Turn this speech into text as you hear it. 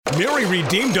Mary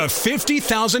redeemed a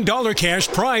 $50,000 cash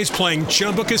prize playing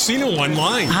Chumba Casino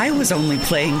online. I was only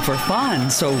playing for fun,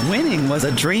 so winning was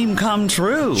a dream come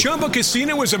true. Chumba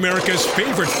Casino is America's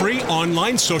favorite free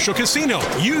online social casino.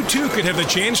 You too could have the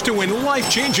chance to win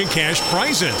life-changing cash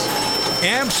prizes.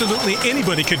 Absolutely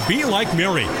anybody could be like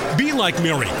Mary. Be like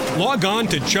Mary. Log on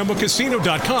to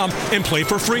ChumbaCasino.com and play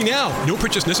for free now. No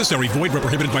purchase necessary. Void where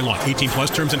prohibited by law. 18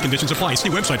 plus terms and conditions apply. See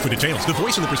website for details. The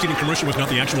voice in the preceding commercial was not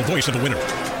the actual voice of the winner.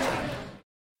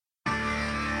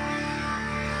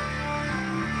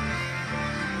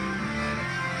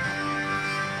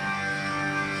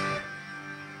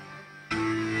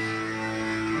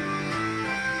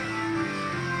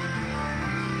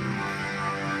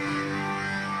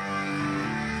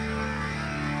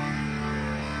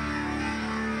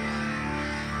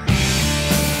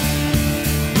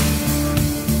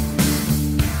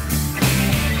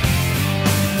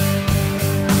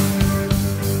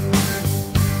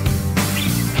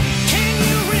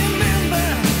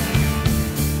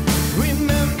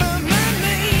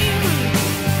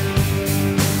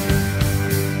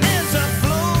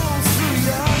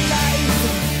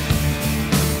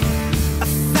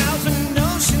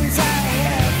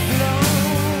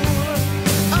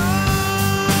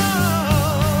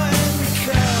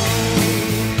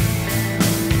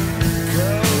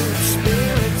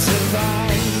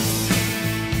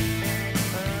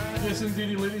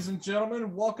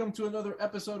 Welcome to another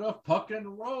episode of Puck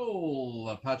and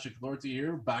Roll. Patrick Lorty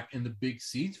here, back in the big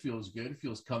seat. Feels good,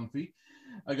 feels comfy.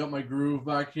 I got my groove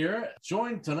back here.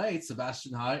 Joined tonight,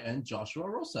 Sebastian High and Joshua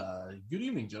Rosa. Good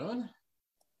evening, gentlemen.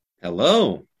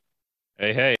 Hello.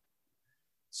 Hey.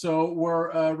 So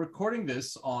we're recording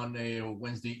this on a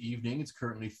Wednesday evening. It's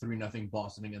currently 3-0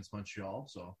 Boston against Montreal.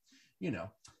 So, you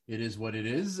know, it is what it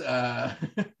is.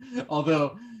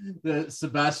 Although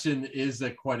Sebastian is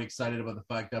quite excited about the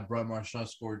fact that Brad Marchand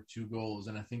scored 2 goals.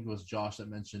 And I think it was Josh that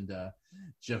mentioned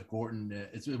Jeff Gorton.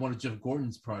 It's one of Jeff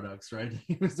Gorton's products, right?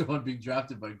 He was the one being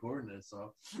drafted by Gorton.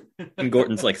 So. And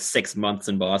Gorton's like 6 months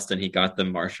in Boston. He got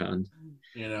them Marchand.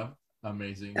 You know,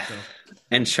 amazing. So.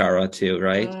 And Chara too,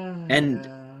 right?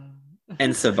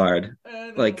 And Savard.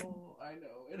 Like.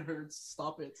 It hurts.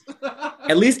 Stop it.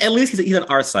 at least he's on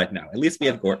our side now. At least we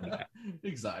have Gorton now.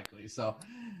 Exactly. So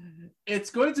it's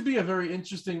going to be a very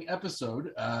interesting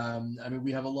episode. I mean,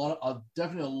 we have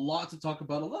definitely a lot to talk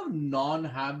about. A lot of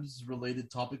non-Habs related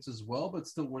topics as well, but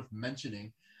still worth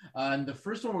mentioning. And the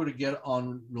first one we're going to get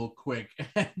on real quick,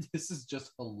 and this is just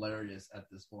hilarious at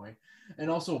this point, and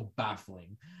also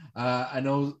baffling. I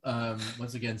know,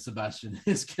 once again, Sebastian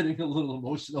is getting a little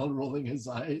emotional and rolling his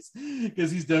eyes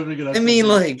because he's definitely going to... I mean,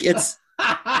 like, it's...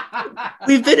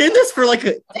 We've been in this for like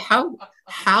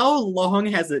how long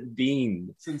has it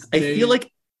been? Since I feel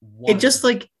like it just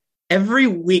like every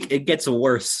week it gets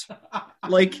worse.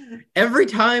 Like every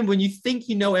time when you think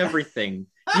you know everything,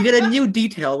 you get a new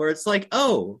detail where it's like,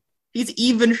 oh, he's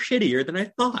even shittier than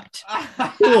I thought.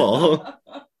 Cool.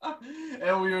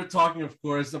 And we were talking, of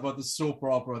course, about the soap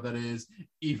opera that is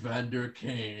Evander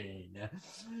Kane.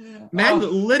 Man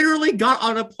literally got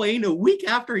on a plane a week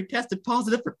after he tested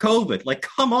positive for COVID. Like,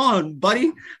 come on,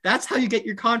 buddy. That's how you get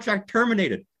your contract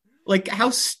terminated. Like, how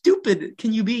stupid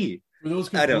can you be? For those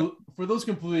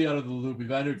completely out of the loop,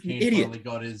 Evander Kane finally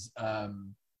got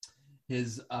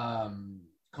his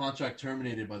contract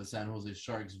terminated by the San Jose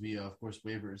Sharks via, of course,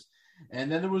 waivers.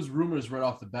 And then there was rumors right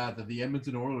off the bat that the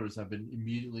Edmonton Oilers have been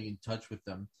immediately in touch with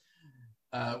them,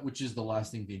 which is the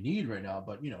last thing they need right now.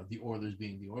 But, you know, the Oilers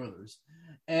being the Oilers.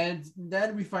 And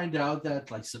then we find out that,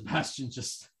 like, Sebastian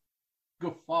just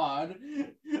guffawed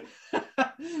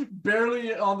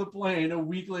barely on the plane a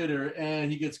week later,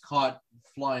 and he gets caught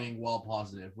flying while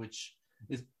positive, which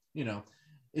is, you know,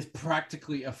 is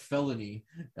practically a felony,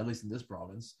 at least in this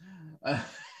province.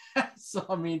 So,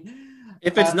 I mean...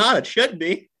 If it's not, it should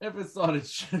be. If it's not, it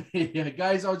should be. Yeah,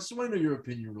 guys, I just want to know your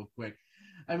opinion real quick.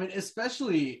 I mean,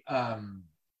 especially...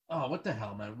 what the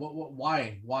hell, man?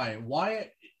 Why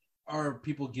are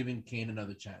people giving Kane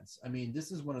another chance? I mean,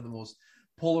 this is one of the most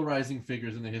polarizing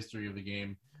figures in the history of the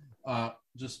game. I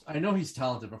know he's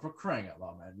talented, but for crying out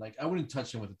loud, man. Like, I wouldn't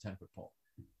touch him with a 10-foot pole.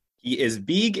 He is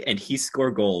big and he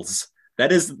scores goals.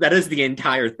 That is the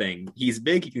entire thing. He's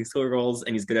big, he can score goals,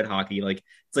 and he's good at hockey. Like,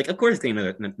 it's like, of course, getting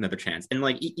another chance. And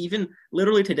like, even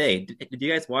literally today, did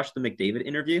you guys watch the McDavid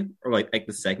interview, or like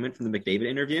the segment from the McDavid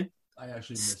interview? I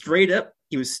actually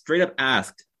he was straight up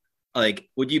asked, like,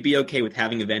 would you be okay with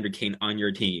having Evander Kane on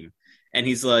your team? And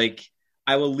he's like,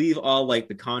 I will leave all like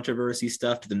the controversy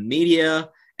stuff to the media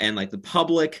and like the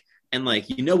public, and like,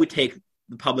 you know, we take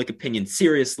the public opinion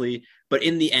seriously, but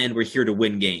in the end, we're here to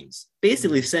win games.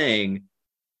 Basically saying,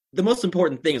 the most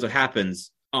important thing is what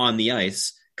happens on the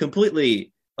ice,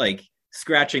 completely like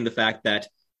scratching the fact that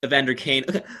Evander Kane.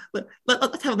 Okay,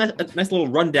 let's have a nice little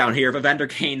rundown here of Evander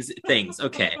Kane's things.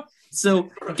 Okay, so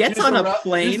gets on a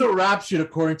plane. Here's the rap sheet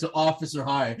according to Officer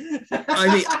High.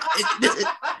 I mean,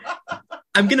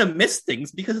 I'm gonna miss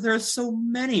things because there are so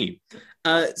many.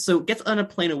 So gets on a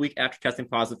plane a week after testing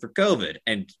positive for COVID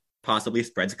and possibly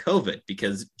spreads COVID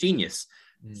because genius.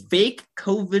 Fake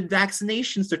COVID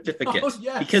vaccination certificate. Oh,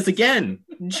 yes. Because again,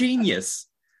 genius.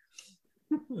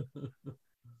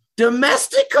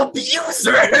 Domestic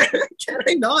abuser. Can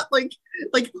I not like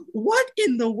what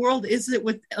in the world is it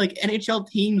with like NHL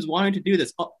teams wanting to do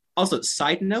this? Also,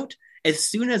 side note, as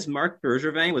soon as Marc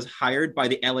Bergevin was hired by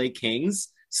the LA Kings,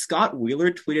 Scott Wheeler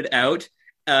tweeted out,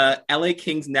 LA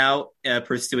Kings now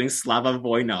pursuing Slava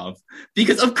Voinov,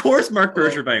 because of course Marc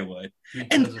Bergevin would.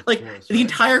 And like the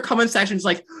entire comment section is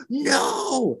like,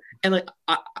 no. And like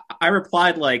I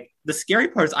replied, like, the scary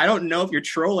part is I don't know if you're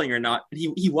trolling or not.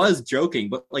 He was joking,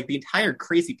 but like the entire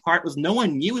crazy part was no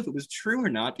one knew if it was true or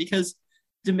not, because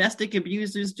domestic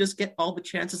abusers just get all the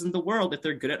chances in the world if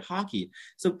they're good at hockey.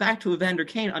 So back to Evander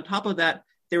Kane. On top of that,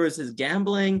 there was his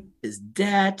gambling, his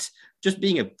debt, just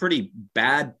being a pretty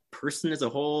bad person as a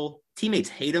whole. Teammates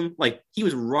hate him. Like, he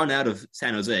was run out of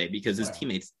San Jose because his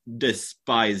teammates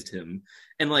despised him.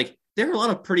 And like, there are a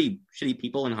lot of pretty shitty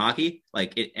people in hockey,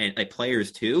 and like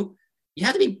players too. You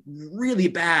have to be really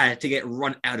bad to get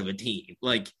run out of a team.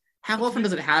 Like, how often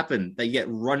does it happen that you get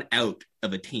run out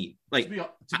of a team? Like,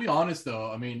 to be honest, though,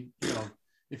 I mean, you know,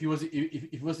 if he was an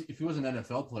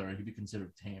NFL player, he'd be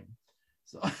considered tame.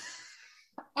 So.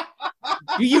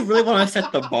 Do you really want to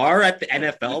set the bar at the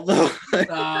NFL, though?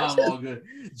 Nah, I'm all good.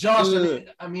 Josh,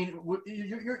 I mean,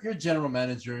 you're general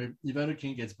manager. Evander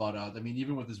Kane gets bought out. I mean,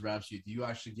 even with his rap sheet, do you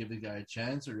actually give the guy a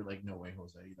chance, or you're like, no way,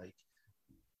 Jose? Like,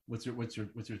 what's your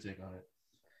take on it?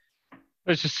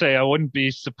 Let's just say I wouldn't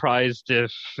be surprised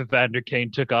if Evander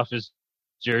Kane took off his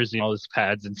jersey and all his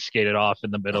pads and skated off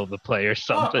in the middle of the play or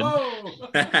something.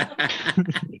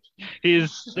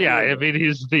 He's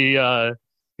the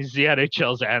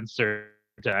NHL's answer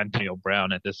to Antonio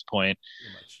Brown at this point.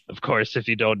 Of course, if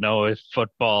you don't know if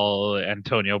football,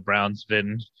 Antonio Brown's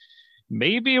been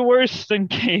maybe worse than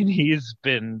Kane. He's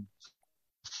been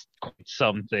quite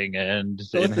something, and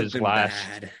both in his last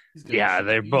bad.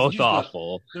 They're both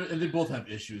awful. And they both have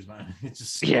issues, man. It's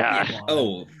just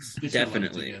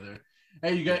definitely.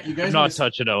 Hey, you guys I'm not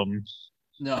touching them.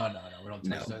 No, we don't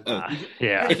touch that.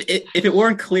 If it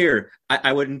weren't clear,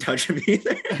 I wouldn't touch him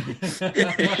either.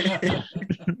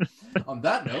 On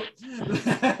that note,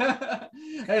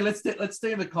 hey, let's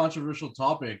stay in the controversial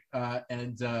topic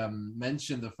and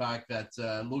mention the fact that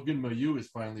Logan Mailloux is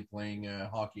finally playing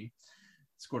hockey.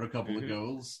 Scored a couple of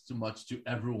goals, too much to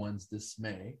everyone's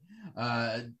dismay.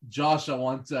 Josh, I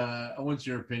want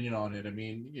your opinion on it. I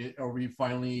mean, are we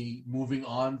finally moving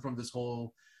on from this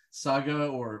whole saga,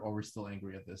 or are we still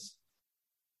angry at this?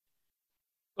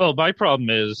 Well, my problem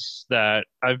is that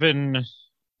I've been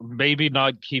maybe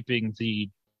not keeping the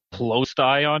close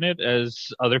eye on it as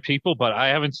other people, but I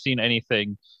haven't seen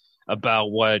anything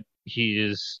about what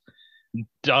he's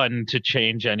done to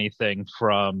change anything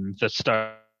from the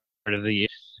start of the year.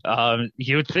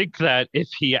 You would think that if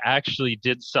he actually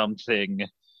did something,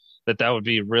 that would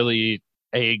be really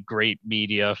a great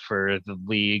media for the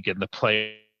league and the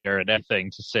player and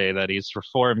everything, to say that he's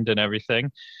reformed and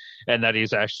everything, and that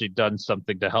he's actually done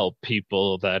something to help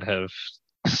people that have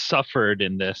suffered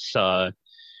in this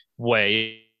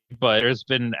way. But there's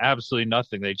been absolutely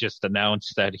nothing. They just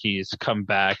announced that he's come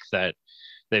back, that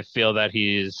they feel that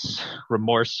he's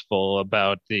remorseful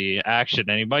about the action,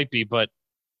 and he might be, but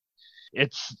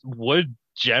would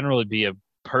generally be a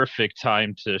perfect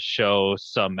time to show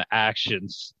some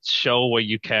actions, show what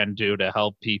you can do to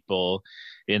help people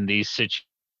in these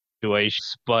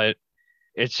situations. But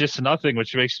it's just nothing,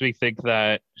 which makes me think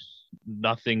that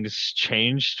nothing's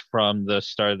changed from the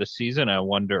start of the season. I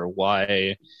wonder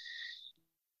why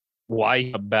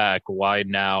come back, why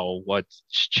now, what's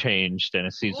changed, and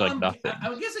it seems like nothing.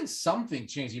 I'm guessing something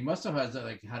changed. He must have had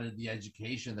the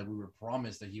education that we were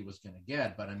promised that he was going to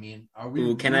get. But I mean, are we?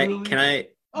 Ooh, can I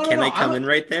come in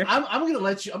right there? I'm going to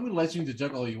let you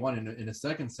interject all you want in a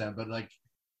second, Sam. But like,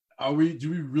 do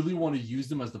we really want to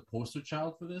use him as the poster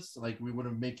child for this? Like, we want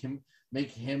to make him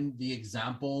the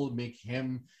example, make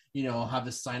him, have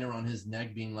the sign around his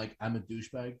neck being like, I'm a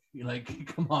douchebag. Like,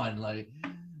 come on, like.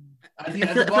 At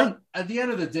the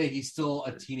end of the day, he's still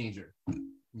a teenager,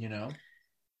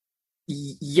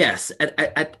 Yes.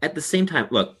 At the same time,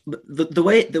 look,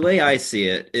 the way I see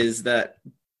it is that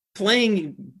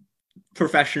playing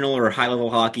professional or high level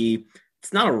hockey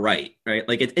it's not a right?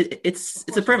 Like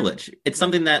it's a privilege. It's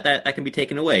something that can be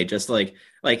taken away. Just like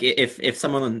if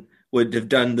someone would have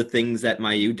done the things that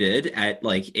Mayu did at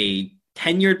like a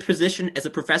tenured position as a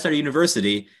professor at a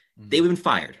university, they would have been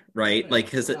fired, right? Yeah, Like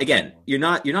because again, you're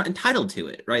not entitled to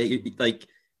it, right? Like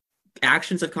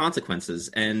actions have consequences,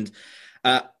 and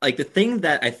like the thing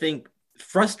that I think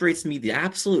frustrates me the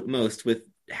absolute most with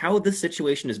how this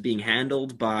situation is being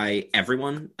handled by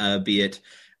everyone, be it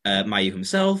Mayu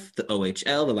himself, the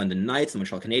OHL, the London Knights, the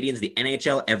Montreal Canadiens, the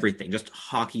NHL, everything, just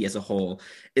hockey as a whole,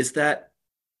 is that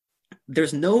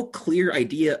there's no clear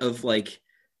idea of like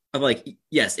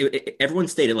yes, everyone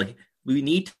stated like we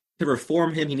need to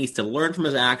reform him, he needs to learn from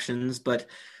his actions, but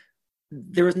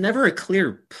there was never a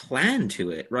clear plan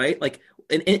to it, right? Like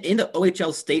in the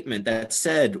OHL statement that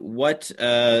said what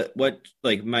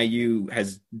like Mayu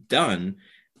has done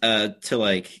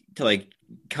to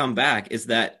come back is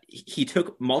that he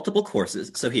took multiple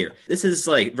courses. So here, this is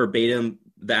like verbatim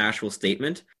the actual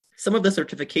statement. Some of the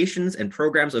certifications and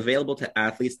programs available to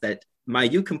athletes that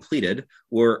Mayu completed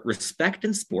were respect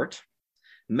in sport,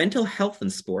 mental health in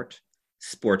sport,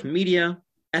 sport media,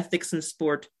 ethics in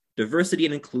sport, diversity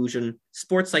and inclusion,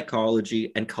 sports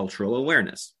psychology, and cultural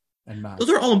awareness. And math. Those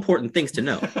are all important things to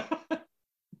know.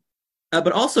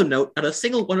 But also note, not a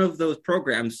single one of those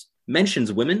programs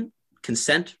mentions women,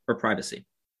 consent, or privacy.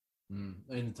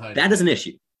 That is an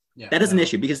issue. Yeah, that is an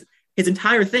issue because his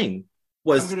entire thing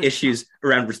was issues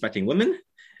around respecting women,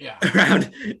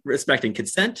 around respecting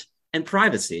consent and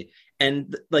privacy.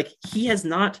 And like he has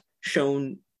not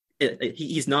shown,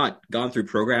 he's not gone through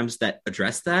programs that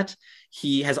address that.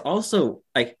 He has also,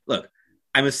 like, look,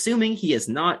 I'm assuming he has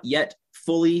not yet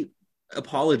fully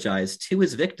apologized to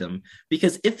his victim,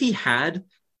 because if he had,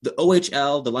 the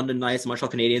OHL, the London Knights, the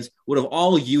Montreal Canadiens would have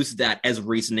all used that as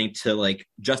reasoning to like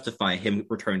justify him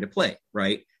returning to play,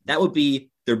 right? That would be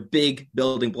their big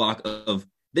building block of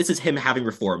this is him having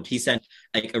reformed. He sent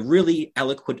like a really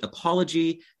eloquent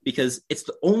apology because it's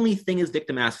the only thing his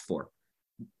victim asked for.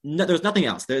 No, there's nothing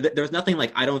else. There's nothing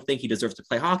like, I don't think he deserves to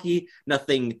play hockey,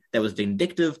 nothing that was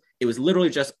vindictive. It was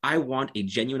literally just, I want a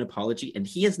genuine apology, and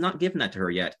he has not given that to her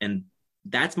yet. And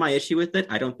that's my issue with it.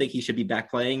 I don't think he should be back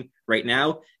playing right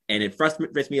now. And it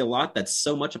frustrates me a lot that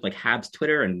so much of like Habs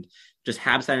Twitter and just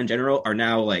Habs fan in general are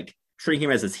now like treating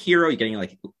him as this hero. You're getting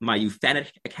like Mayu fan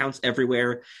accounts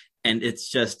everywhere. And it's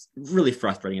just really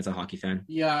frustrating as a hockey fan.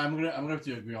 Yeah, I'm gonna have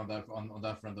to agree on that on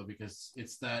that front though, because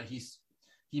it's that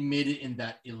he made it in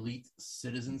that elite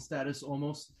citizen status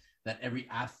almost that every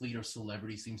athlete or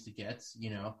celebrity seems to get, you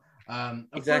know. Of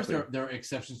Exactly. course, there are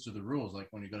exceptions to the rules, like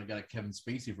when you're going to get a Kevin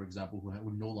Spacey, for example,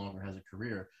 who no longer has a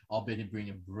career, albeit him being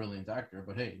a brilliant actor.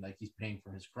 But hey, like he's paying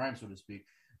for his crime, so to speak.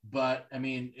 But I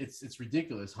mean, it's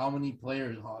ridiculous. How many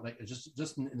players, like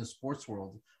just in the sports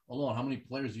world alone, how many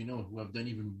players do you know who have done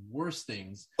even worse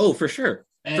things? Oh, for sure,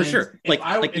 for sure. If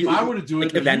I were to do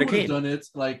it, like Evander if you would Kane. have done it,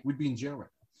 like we'd be in jail right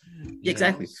now.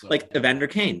 Exactly. So. Like Evander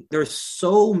Kane. There are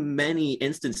so many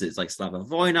instances like Slava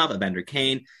Voinov, Evander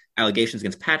Kane, allegations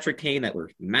against Patrick Kane that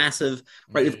were massive,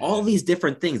 right? With all these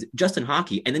different things just in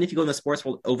hockey. And then if you go in the sports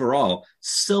world overall,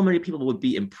 so many people would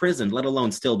be imprisoned, let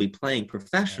alone still be playing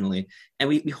professionally. And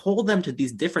we hold them to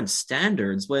these different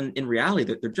standards when in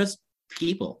reality, they're just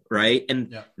people, right?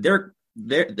 And they're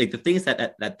like the things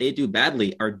that they do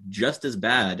badly are just as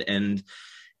bad. And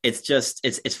it's just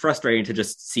it's frustrating to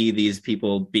just see these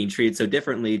people being treated so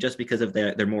differently just because of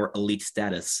their more elite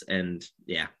status. And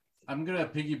I'm gonna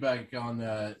piggyback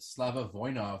on Slava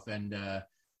Voinov and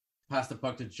pass the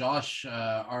puck to Josh.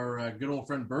 Our good old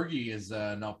friend Bergie is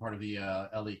now part of the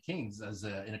LA Kings as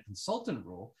in a consultant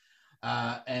role,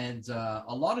 and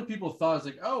a lot of people thought it's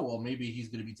like, oh well, maybe he's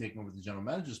going to be taking over the general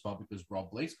manager spot because Rob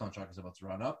Blake's contract is about to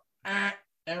run up.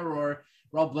 Error.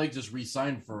 Rob Blake just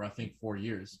re-signed for I think 4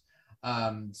 years.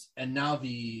 And now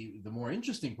the more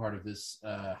interesting part of this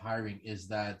hiring is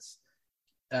that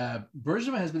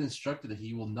Bergevin has been instructed that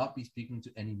he will not be speaking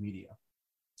to any media.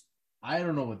 I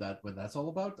don't know what that's all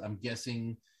about. I'm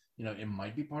guessing, it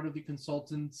might be part of the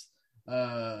consultant,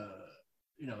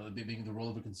 being the role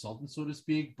of a consultant, so to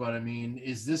speak. But I mean,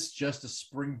 is this just a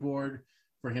springboard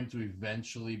for him to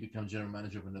eventually become general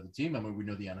manager of another team? I mean, we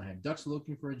know the Anaheim Ducks are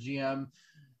looking for a GM.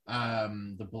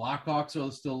 The Blackhawks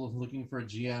are still looking for a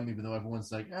GM, even though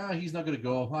everyone's like, he's not going to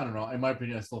go. I don't know. In my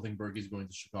opinion, I still think Bergie's going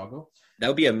to Chicago. That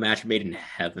would be a match made in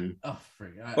heaven. Oh,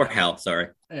 frig. Or hell, sorry.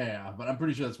 Yeah, but I'm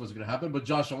pretty sure that's what's going to happen. But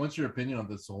Josh, I want your opinion on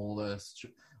this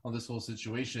whole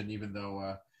situation, even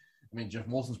though, Jeff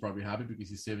Molson's probably happy because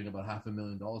he's saving about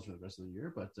 $500,000 for the rest of the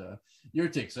year. But your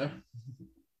take, sir.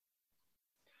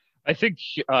 I think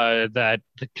that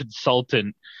the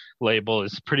consultant label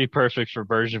is pretty perfect for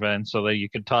Bergevin, so that you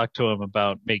can talk to him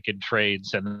about making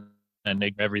trades and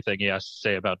everything he has to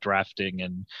say about drafting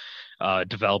and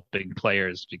developing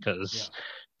players, because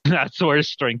that's where his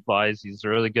strength lies. He's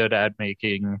really good at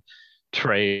making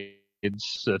trades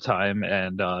the time,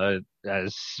 and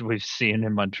as we've seen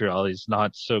in Montreal, he's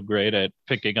not so great at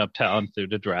picking up talent through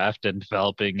the draft and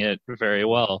developing it very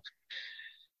well.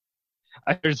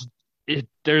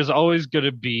 There's always going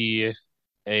to be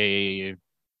a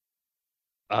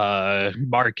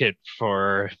market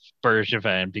for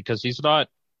Bergevin, because he's not.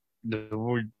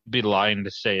 Would be lying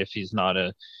to say if he's not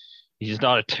a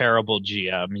terrible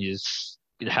GM. He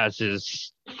has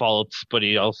his faults, but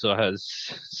he also has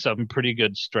some pretty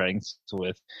good strengths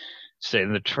with, say,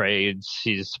 the trades.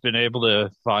 He's been able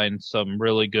to find some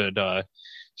really good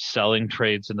selling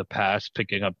trades in the past,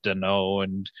 picking up Danault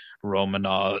and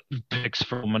Romanov, picks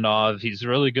for Romanov. He's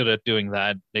really good at doing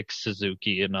that. Nick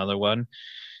Suzuki, another one.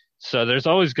 So there's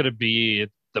always going to be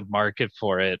the market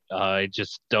for it. I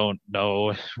just don't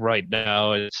know right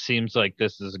now. It seems like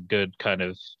this is a good kind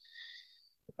of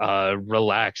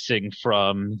relaxing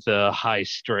from the high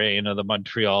strain of the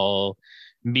Montreal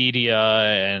media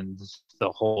and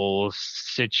the whole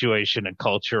situation and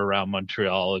culture around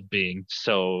Montreal being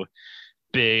so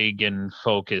big and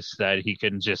focused, that he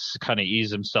can just kind of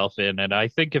ease himself in. And I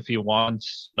think if he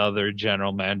wants another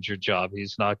general manager job,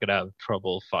 he's not going to have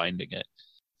trouble finding it.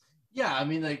 Yeah, I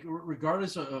mean, like,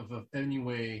 regardless of any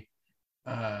way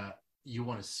you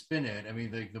want to spin it, I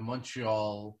mean, the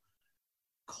Montreal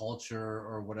culture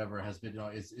or whatever has been,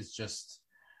 it's just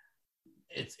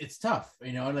it's tough,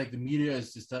 like the media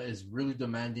is just is really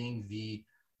demanding. The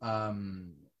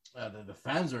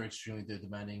fans are extremely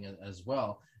demanding as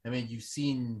well. I mean, you've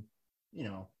seen,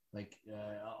 like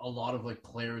a lot of like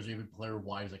players, or even player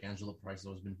wives, like Angela Price has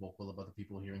always been vocal about the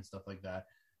people here and stuff like that.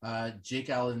 Jake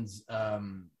Allen's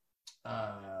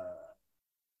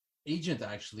agent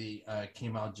actually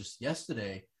came out just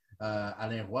yesterday.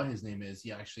 Alain Roy, his name is.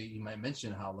 He might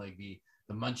mention how like the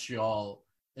Montreal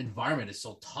environment is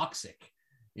so toxic.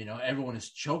 Everyone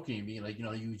is choking me. Like,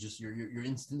 you're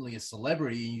instantly a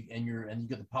celebrity, and you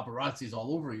get the paparazzis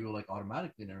all over you, like,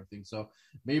 automatically and everything. So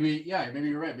maybe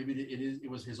you're right. Maybe it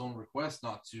was his own request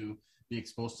not to be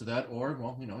exposed to that, or,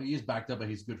 well, he is backed up by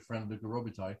his good friend Luca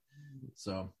Robitaille.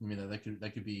 So I mean,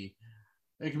 that could be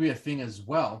a thing as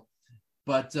well.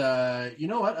 But you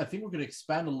know what? I think we're going to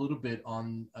expand a little bit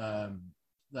on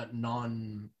that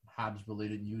non-Habs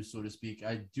related news, so to speak.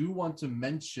 I do want to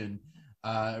mention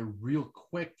real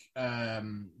quick.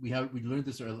 We learned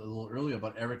this a little earlier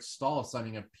about Eric Staal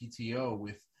signing a PTO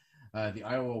with the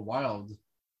Iowa Wild,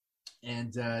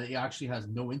 and he actually has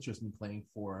no interest in playing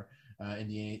for in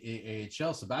the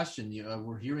AHL. Sebastian,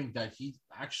 we're hearing that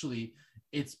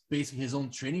it's basically his own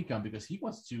training camp because he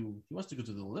wants to go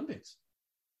to the Olympics.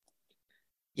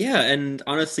 Yeah, and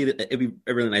honestly, it'd be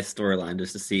a really nice storyline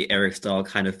just to see Eric Staal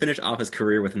kind of finish off his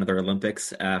career with another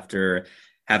Olympics after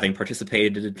having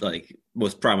participated, like,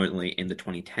 most prominently in the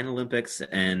 2010 Olympics.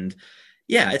 And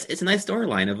yeah, it's a nice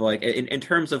storyline of, like, in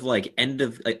terms of, like, end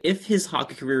of, like, if his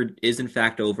hockey career is in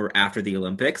fact over after the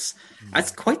Olympics,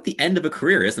 that's quite the end of a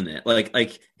career, isn't it?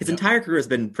 Like his entire career has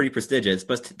been pretty prestigious,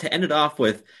 but to end it off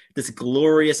with this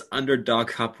glorious underdog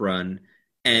cup run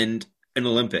and an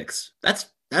Olympics,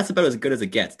 that's about as good as it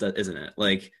gets, isn't it?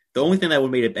 Like, the only thing that would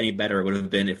have made it any better would have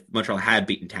been if Montreal had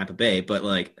beaten Tampa Bay. But,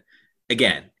 like,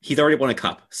 again, he's already won a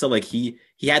cup. So, like, he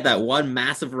had that one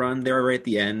massive run there right at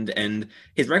the end. And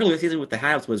his regular season with the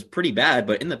Habs was pretty bad.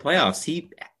 But in the playoffs,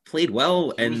 he played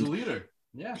well. He was a leader.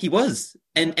 Yeah. He was.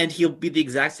 And he'll be the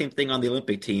exact same thing on the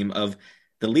Olympic team of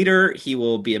the leader. He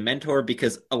will be a mentor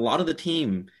because a lot of the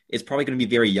team is probably going to be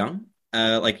very young.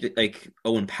 Like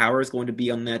Owen Power is going to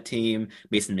be on that team.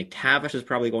 Mason McTavish is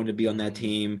probably going to be on that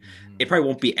team. It probably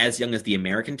won't be as young as the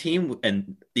American team,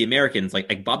 and the Americans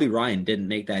like Bobby Ryan didn't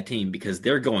make that team because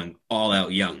they're going all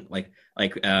out young.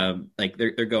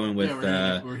 They're going with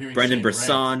Brendan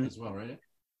Brisson as well, right?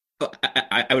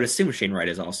 I would assume Shane Wright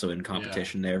is also in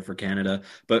competition there for Canada,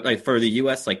 but like for the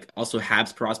U.S., like also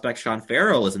Habs prospect Sean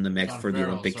Farrell is in the mix for the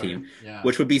Olympic team,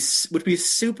 which would be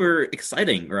super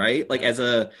exciting, right? Like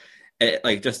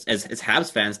just as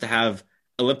Habs fans to have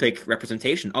Olympic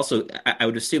representation. Also, I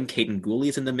would assume Caden Gooley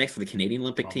is in the mix for the Canadian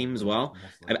Olympic team as well.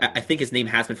 I think his name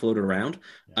has been floated around.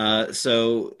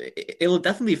 So it'll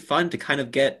definitely be fun to kind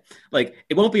of get, like,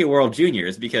 it won't be a World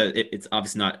Juniors because it's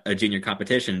obviously not a junior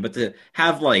competition, but to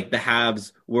have like the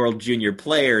Habs World Junior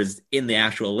players in the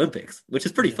actual Olympics, which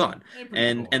is pretty fun.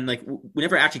 And like we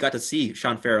never actually got to see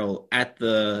Sean Farrell at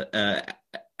the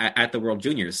at the World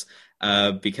Juniors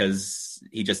because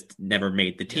he just never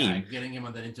made the team. Yeah, getting him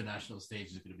on that international stage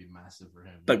is going to be massive for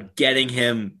him. But getting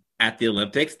him at the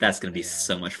Olympics, that's going to be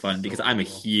so much fun because I'm a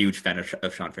huge fan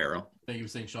of Sean Farrell. Thank you for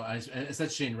saying Sean. I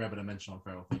said Shane Red, but I meant Sean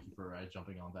Farrell. Thank you for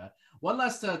jumping on that. One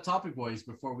last topic, boys,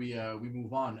 before we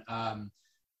move on.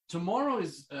 Tomorrow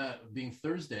is being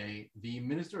Thursday. The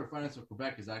Minister of Finance of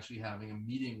Quebec is actually having a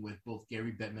meeting with both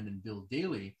Gary Bettman and Bill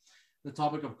Daley. The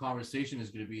topic of conversation is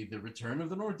going to be the return of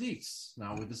the Nordiques.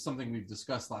 Now, this is something we've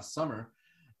discussed last summer.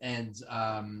 And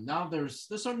now there's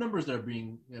some numbers that are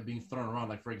being thrown around.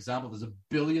 Like, for example, there's $1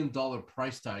 billion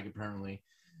price tag apparently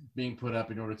being put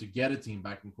up in order to get a team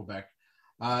back in Quebec.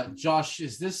 Josh,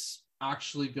 is this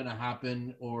actually going to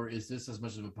happen, or is this as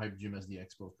much of a pipe dream as the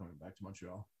Expos coming back to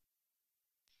Montreal?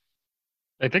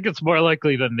 I think it's more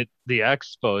likely than the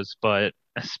Expos, but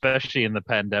especially in the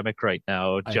pandemic right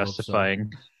now,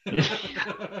 justifying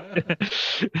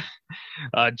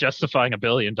justifying $1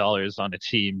 billion on a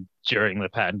team during the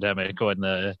pandemic when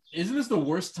the isn't this the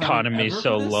worst time economy is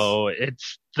so low?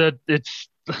 It's you the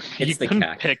couldn't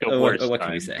CAC. pick a worse what time.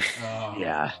 Can we say?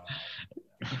 Yeah.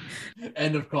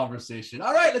 End of conversation.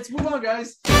 All right, let's move on,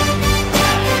 guys.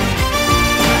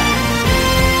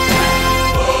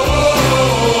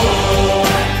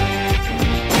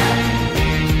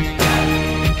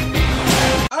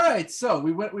 All right, so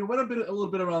we went a little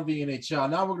bit around the NHL.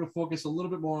 Now we're going to focus a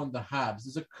little bit more on the Habs.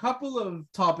 There's a couple of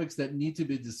topics that need to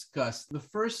be discussed. The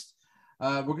first,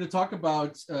 we're going to talk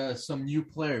about some new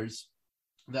players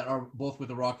that are both with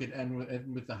the Rocket and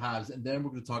with the Habs, and then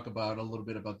we're going to talk about a little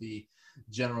bit about the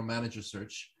general manager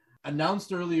search.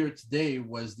 Announced earlier today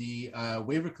was the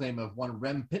waiver claim of one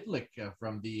Rem Pitlick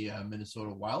from the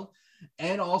Minnesota Wild.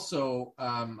 And also,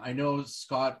 I know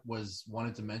Scott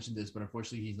wanted to mention this, but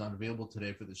unfortunately he's not available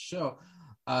today for the show.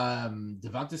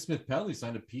 Devante Smith-Pelly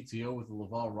signed a PTO with the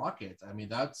Laval Rocket. I mean,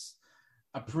 that's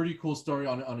a pretty cool story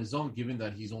on his own, given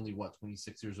that he's only,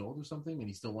 26 years old or something, and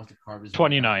he still wants to carve his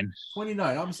 29.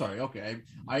 29, I'm sorry. Okay,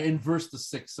 I inversed the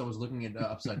 6, so I was looking at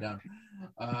upside down.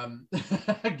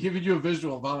 Giving you a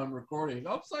visual of how I'm recording.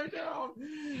 Upside down.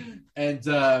 And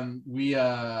I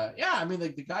mean,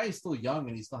 like, the guy is still young,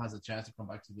 and he still has a chance to come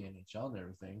back to the NHL and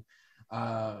everything.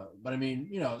 But I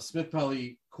mean,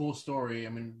 Smith-Pelly, cool story. I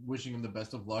mean, wishing him the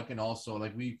best of luck, and also,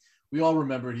 like, we all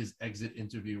remember his exit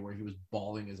interview where he was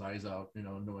bawling his eyes out,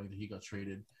 knowing that he got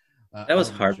traded. That was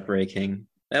heartbreaking.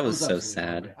 That was so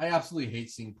sad. I absolutely hate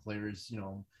seeing players,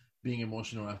 being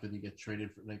emotional after they get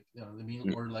traded for,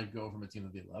 or let go from a team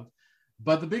that they love.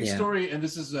 But the big story, and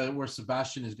this is where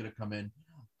Sebastian is going to come in.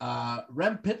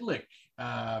 Rem Pitlick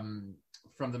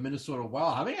from the Minnesota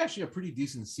Wild having actually a pretty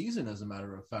decent season, as a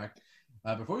matter of fact.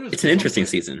 It's an interesting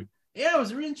season. Yeah, it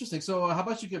was really interesting. So how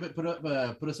about you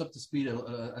put us up to speed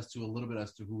as to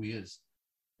who he is?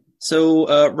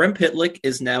 So Rem Pitlick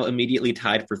is now immediately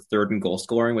tied for third in goal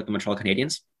scoring with the Montreal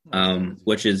Canadiens,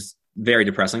 which is very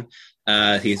depressing.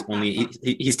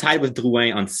 He's tied with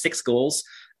Drouin on 6 goals,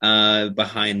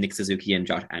 behind Nick Suzuki and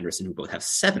Josh Anderson, who both have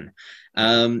 7.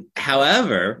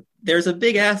 However, there's a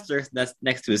big asterisk that's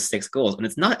next to his 6 goals, and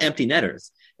it's not empty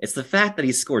netters. It's the fact that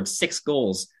he scored 6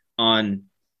 goals on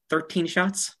 13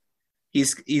 shots.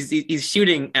 He's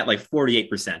shooting at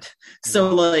 48%.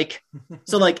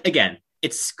 So again,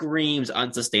 it screams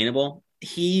unsustainable.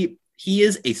 He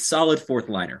is a solid 4th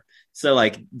liner. So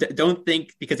don't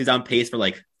think because he's on pace for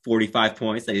 45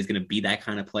 points that he's going to be that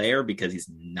kind of player, because he's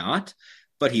not.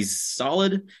 But he's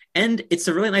solid, and it's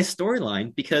a really nice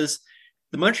storyline because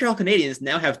the Montreal Canadiens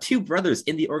now have 2 brothers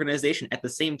in the organization at the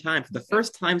same time for the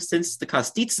first time since the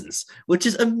Kostitsins, which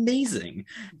is amazing.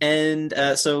 And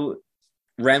so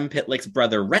Rem Pitlick's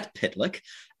brother, Rhett Pitlick,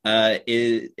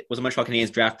 was a Montreal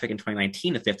Canadiens draft pick in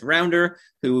 2019, a 5th rounder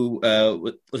who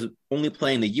was only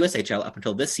playing the USHL up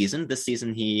until this season. This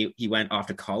season, he went off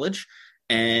to college,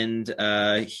 and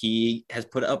he has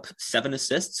put up 7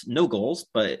 assists, no goals,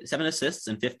 but 7 assists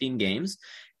in 15 games.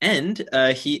 And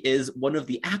he is one of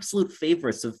the absolute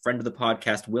favorites of friend of the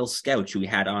podcast, Will Scouch, who we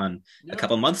had on a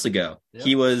couple months ago. Yeah.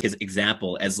 He was his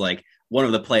example as one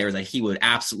of the players that he would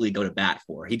absolutely go to bat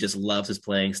for. He just loves his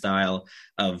playing style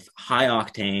of high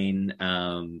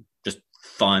octane, just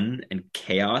fun and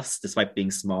chaos, despite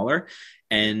being smaller.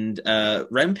 And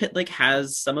Rem Pitlick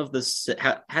has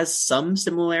some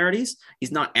similarities.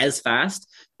 He's not as fast,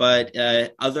 but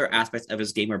other aspects of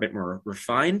his game are a bit more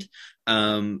refined.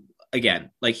 Again,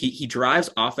 he drives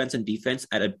offense and defense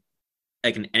at an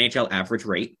NHL average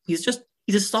rate. He's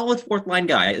a solid 4th line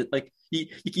guy.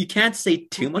 You can't say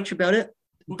too much about it,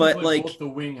 but both the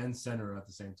wing and center at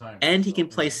the same time. And he can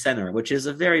play center, which is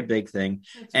a very big thing.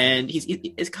 And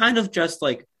it's kind of just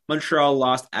Montreal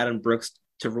lost Adam Brooks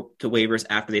to waivers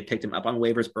after they picked him up on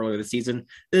waivers earlier this season.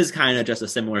 This is kind of just a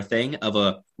similar thing of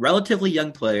a relatively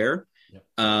young player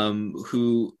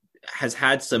who has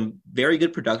had some very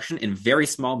good production in very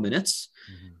small minutes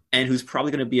and who's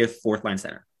probably going to be a fourth line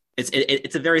center.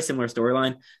 It's a very similar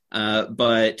storyline,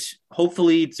 but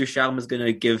hopefully Ducharme is going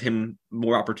to give him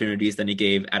more opportunities than he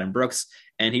gave Adam Brooks,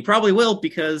 and he probably will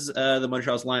because the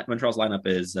Montreal's lineup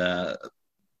is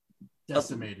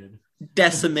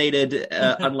decimated,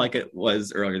 unlike it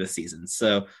was earlier this season.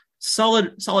 So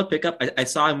solid pickup. I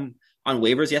saw him on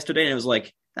waivers yesterday, and it was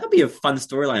like that would be a fun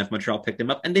storyline if Montreal picked him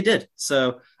up, and they did.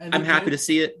 So I'm happy to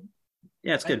see it.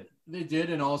 Yeah, it's good. They did,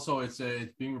 and also it's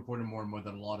being reported more and more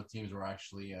that a lot of teams were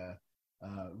actually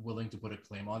willing to put a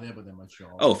claim on it, but then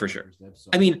Montreal. Oh, for sure.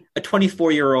 So. I mean, a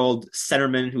 24-year-old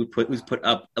centerman who's put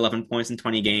up 11 points in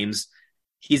 20 games,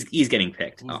 he's getting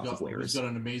picked off of waivers. He's got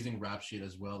an amazing rap sheet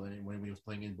as well, and when he was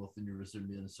playing in both the University of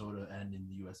Minnesota and in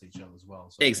the USHL as well.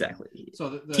 So, exactly. So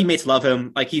the teammates love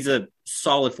him. Like he's a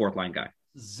solid fourth line guy.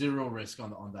 Zero risk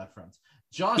on that front.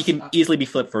 Josh, he can easily be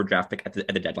flipped for a draft pick at the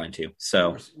deadline too.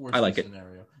 So I like it.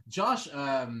 Scenario. Josh,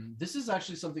 this is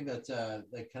actually something that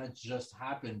kind of just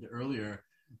happened earlier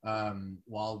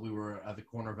while we were at the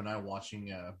corner of an eye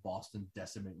watching Boston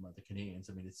decimate the Canadiens.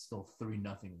 I mean, it's still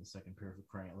 3-0 in the second period for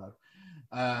crying out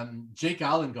loud. Jake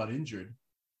Allen got injured,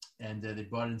 and they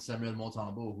brought in Samuel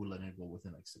Montembeault, who let it go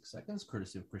within like 6 seconds,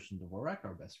 courtesy of Christian Dvorak,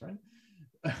 our best friend.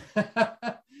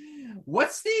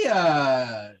 What's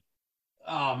the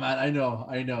oh man, I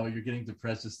know you're getting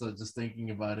depressed just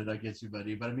thinking about it. I get you,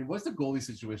 buddy. But I mean, what's the goalie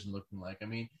situation looking like? I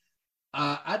mean,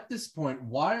 at this point,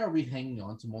 why are we hanging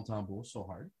on to Montembeault so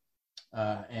hard?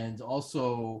 And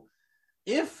also,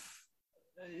 if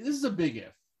this is a big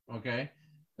if, okay,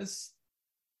 let's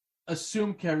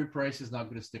assume Carey Price is not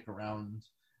going to stick around.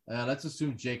 Let's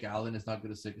assume Jake Allen is not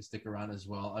going to stick around as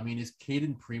well. I mean, is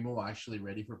Caden Primo actually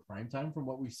ready for prime time from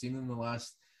what we've seen in the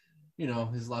last?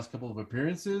 His last couple of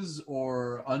appearances,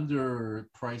 or under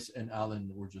Price and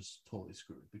Allen were just totally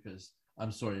screwed? Because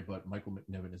I'm sorry, but Michael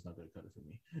McNiven is not going to cut it for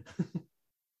me.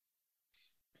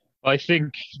 I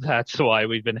think that's why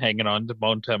we've been hanging on to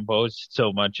Montembeault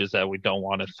so much, is that we don't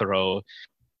want to throw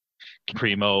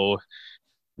Primo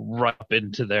right up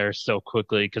into there so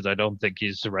quickly, because I don't think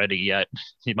he's ready yet.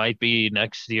 He might be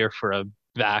next year for a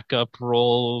backup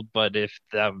role, but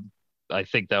I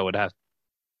think that would have to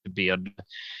be a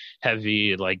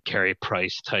heavy like Carey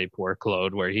Price type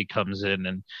workload where he comes in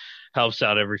and helps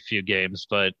out every few games,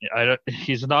 but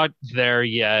he's not there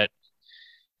yet.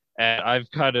 And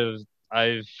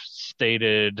I've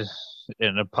stated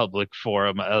in a public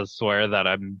forum elsewhere that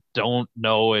I don't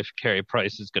know if Carey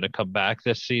Price is going to come back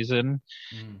this season.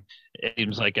 It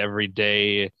seems like every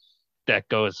day that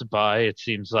goes by, it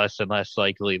seems less and less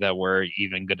likely that we're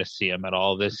even going to see him at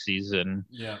all this season.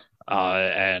 Yeah.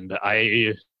 And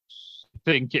I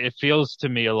think it feels to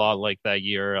me a lot like that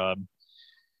year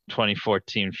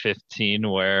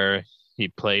 2014-15 where he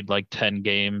played like 10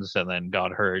 games and then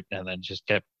got hurt and then just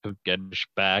kept getting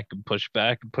pushed back.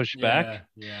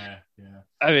 Yeah.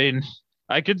 I mean,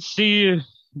 I could see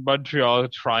Montreal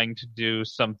trying to do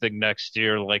something next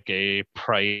year like a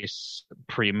Price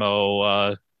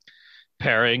Primo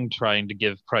pairing, trying to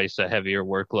give Price a heavier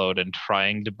workload and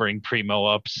trying to bring Primo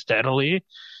up steadily.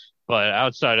 But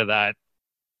outside of that,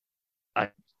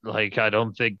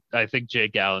 I think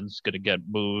Jake Allen's going to get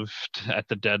moved at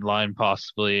the deadline,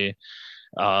 possibly.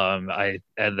 And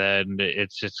then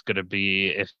it's just going to be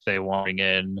if they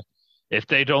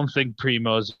don't think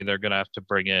Primo's, they're going to have to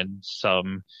bring in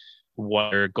some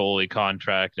one-year goalie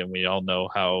contract, and we all know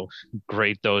how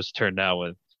great those turned out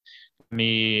with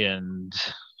me and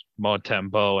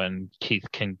Montembeault and Keith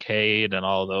Kincaid, and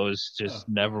all those just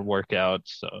never work out.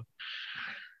 So,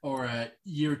 or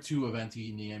year 2 of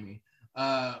Antti Niemi.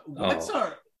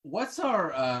 What's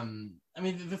our I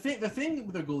mean, the thing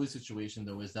with the goalie situation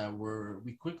though is that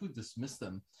we quickly dismiss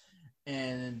them,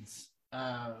 and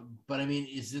but I mean,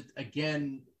 is it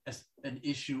again an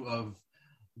issue of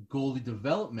goalie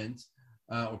development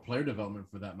or player development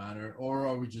for that matter, or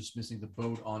are we just missing the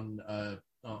boat on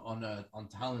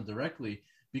talent directly?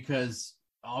 Because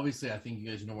obviously, I think you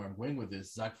guys know where I'm going with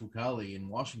this. Zach Fucale in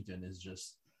Washington has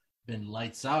just been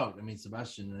lights out. I mean,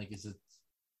 Sebastian,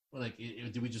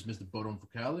 did we just miss the boat on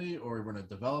Fucale, or we're not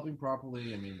developing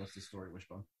properly? I mean, what's the story,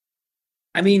 Wishbone?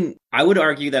 I mean, I would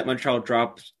argue that Montreal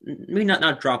maybe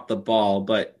not dropped the ball,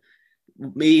 but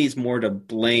maybe it's more to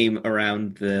blame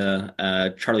around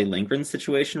the Charlie Lindgren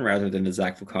situation rather than the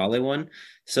Zach Fucale one.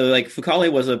 So, like, Fucale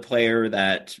was a player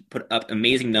that put up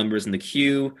amazing numbers in the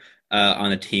queue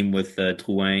on a team with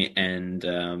Drouin and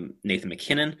Nathan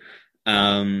McKinnon.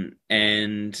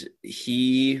 And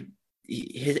he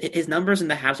his numbers in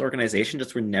the Habs organization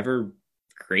just were never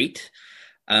great.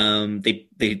 They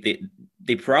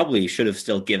probably should have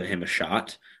still given him a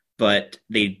shot, but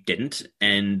they didn't,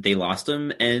 and they lost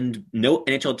him. And no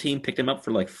NHL team picked him up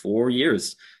for like 4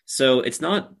 years. So it's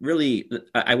not really.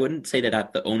 I wouldn't say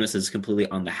that the onus is completely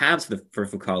on the Habs for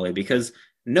Fucale, because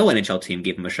no NHL team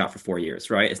gave him a shot for 4 years,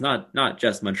 right? It's not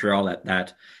just Montreal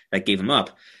that gave him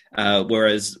up.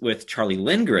 Whereas with Charlie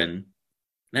Lindgren,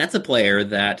 that's a player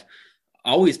that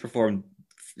always performed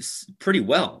pretty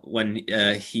well when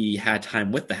he had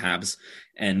time with the Habs,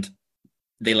 and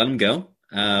they let him go,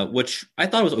 which I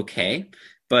thought was okay.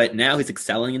 But now he's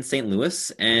excelling in St.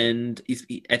 Louis, and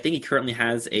I think he currently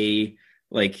has a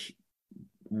like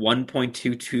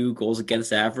 1.22 goals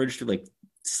against average through like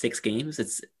 6 games.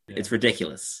 It's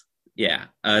ridiculous. Yeah.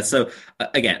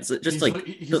 Again, so just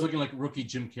he's looking like rookie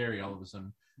Jim Carrey all of a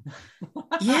sudden.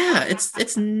 Yeah,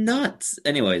 it's nuts.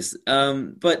 Anyways,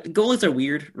 but goalies are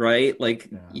weird, right? Like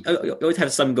you always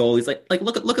have some goalies. Like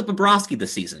look at Bobrovsky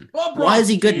this season. Why is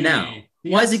he good now?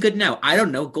 Why is he good now? I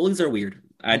don't know. Goalies are weird.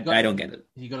 I don't get it.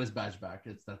 He got his badge back.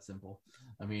 It's that simple.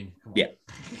 I mean, come on. Yeah.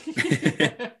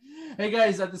 Hey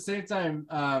guys, at the same time,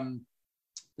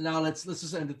 now let's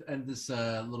just end this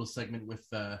little segment with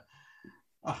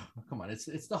come on,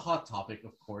 it's the hot topic,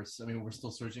 of course. I mean, we're still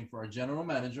searching for our general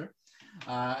manager.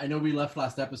 I know we left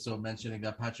last episode mentioning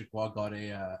that Patrick Roy got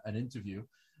an interview,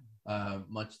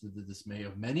 much to the dismay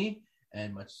of many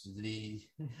and much to the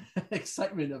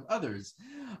excitement of others.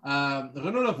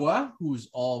 Renaud Lavoie, who's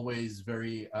always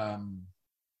very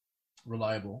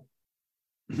reliable.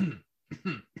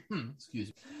 Excuse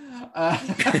me.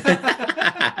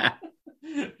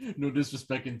 No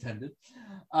disrespect intended.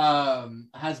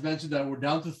 Has mentioned that we're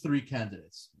down to 3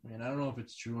 candidates. I mean, I don't know if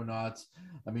it's true or not.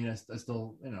 I mean, I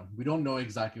still, we don't know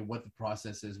exactly what the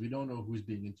process is. We don't know who's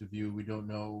being interviewed. We don't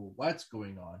know what's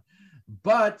going on.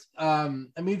 But, I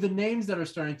mean, the names that are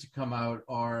starting to come out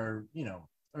are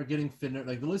getting thinner.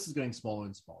 Like, the list is getting smaller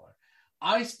and smaller.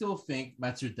 I still think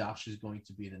Mathieu Darche is going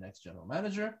to be the next general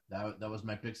manager. That was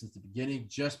my pick since the beginning,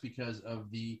 just because of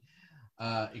the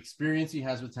experience he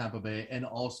has with Tampa Bay, and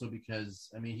also because,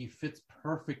 I mean, he fits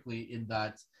perfectly in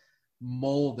that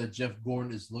mold that Jeff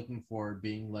Gordon is looking for,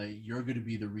 being like, you're going to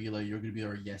be the relay, you're going to be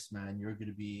our yes man, you're going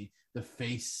to be the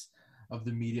face of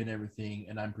the media and everything,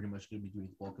 and I'm pretty much going to be doing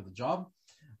the bulk of the job,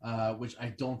 which I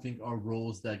don't think are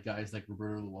roles that guys like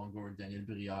Roberto Luongo or Daniel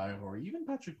Briere or even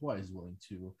Patrick Roy is willing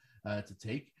to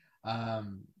take.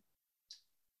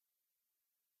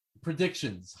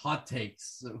 Predictions, hot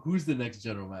takes. Who's the next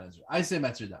general manager? I say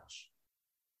Mathieu Darche.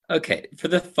 Okay, for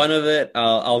the fun of it,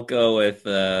 I'll go with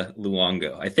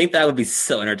Luongo. I think that would be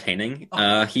so entertaining.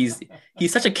 He's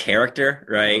such a character,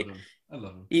 right? I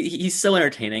love him. He's so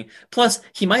entertaining. Plus,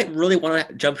 he might really want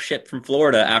to jump ship from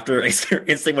Florida after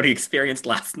experiencing what he experienced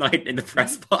last night in the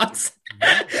press box.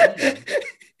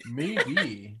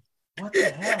 Maybe. What the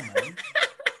hell, man?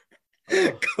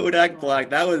 Kodak Black.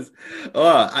 That was.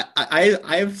 I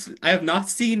have not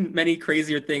seen many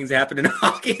crazier things happen in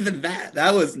hockey than that.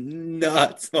 That was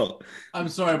nuts. Oh, I'm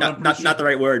sorry, but not the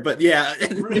right word, but yeah,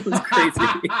 it was crazy.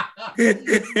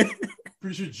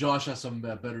 Pretty sure Josh has some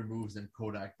better moves than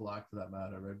Kodak Black, for that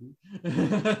matter,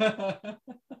 right?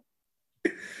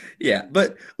 Yeah,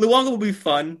 but Luongo will be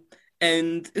fun.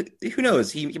 And who knows?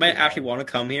 He might actually want to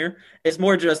come here. It's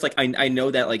more just like I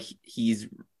know that like he's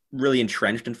really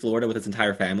entrenched in Florida with his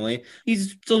entire family.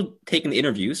 He's still taking the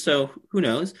interview, so who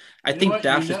knows? I think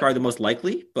Dash is probably the most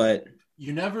likely, but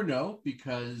you never know,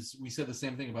 because we said the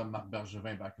same thing about Marc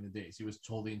Bergevin back in the days. He was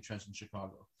totally entrenched in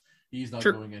Chicago. He's not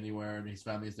going anywhere, and his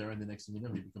family is there, and the next thing you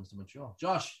know, he becomes to Montreal.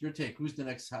 Josh, your take. Who's the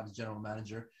next Habs general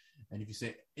manager? And if you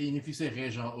say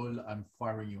Régent Houle, I'm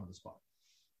firing you on the spot.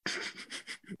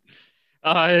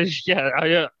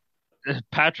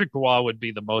 Patrick Roy would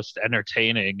be the most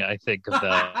entertaining, I think, of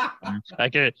them. I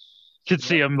could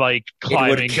see him like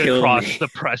climbing across the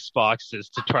press boxes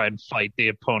to try and fight the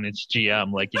opponent's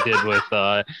GM, like he did with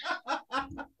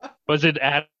was it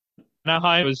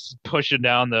Anaheim? Was pushing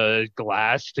down the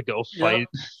glass to go fight.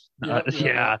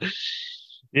 Yeah,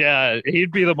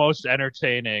 he'd be the most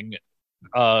entertaining.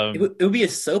 It would be a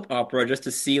soap opera just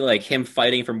to see like him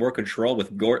fighting for more control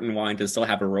with Gorton wanting to still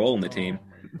have a role in the team.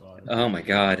 Oh my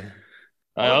god.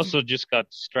 I also just got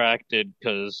distracted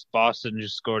because Boston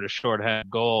just scored a shorthand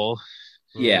goal.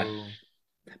 Yeah.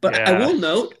 But yeah.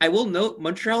 I will note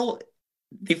Montreal,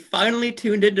 they finally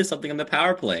tuned into something on the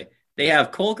power play. They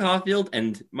have Cole Caulfield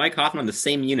and Mike Hoffman on the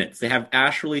same units. They have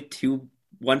actually 2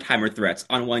 one-timer threats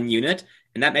on one unit,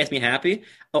 and that makes me happy.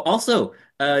 Oh, also,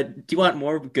 do you want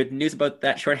more good news about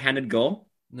that shorthanded goal?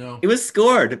 No. It was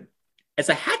scored as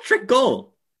a hat-trick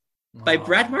goal. by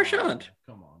Brad Marchand.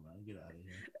 Come on, man, get out of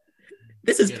here.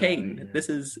 This is Get pain. outta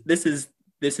here.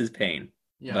 This is pain.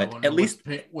 Yeah, but well, at least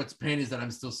what's pain is that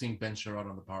I'm still seeing Ben Sherrod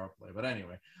on the power play. But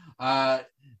anyway,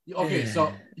 okay.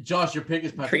 So Josh, your pick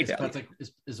is Patrick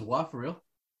is what for real?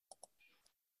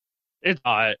 It's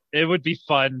not. It would be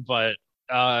fun, but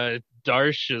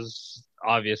Darsh is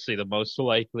obviously the most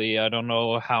likely. I don't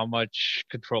know how much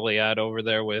control he had over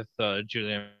there with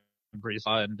Julien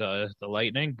Brisebois and the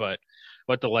Lightning, but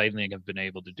what the Lightning have been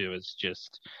able to do is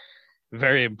just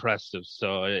very impressive.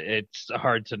 So it's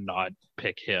hard to not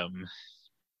pick him.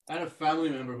 I had a family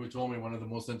member who told me one of the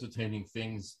most entertaining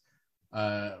things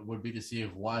would be to see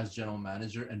Roy as general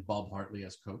manager and Bob Hartley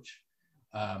as coach.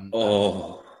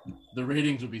 The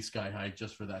ratings would be sky high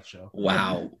just for that show.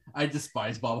 Wow. I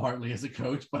despise Bob Hartley as a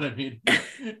coach, but I mean,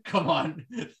 come on.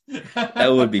 That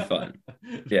would be fun.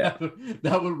 Yeah.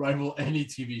 That would rival any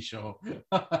TV show.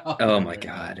 Oh my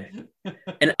God.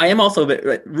 And I am also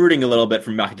rooting a little bit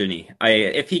for Marc Denis.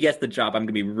 If he gets the job, I'm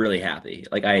gonna be really happy.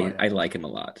 Like I like him a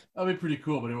lot. That'd be pretty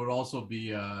cool, but it would also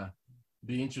be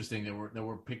interesting that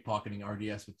we're pickpocketing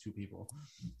RDS with two people.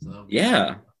 So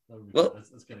yeah. Well,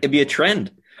 it'd be a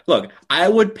trend. Look, I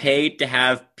would pay to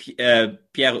have Pierre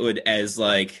Houde as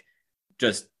like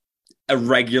just a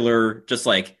regular, just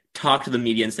like talk to the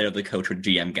media instead of the coach or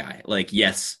GM guy. Like,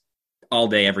 yes, all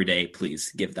day, every day,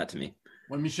 please give that to me.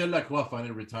 When Michel Lacroix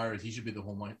finally retires, he should be the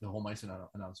home ice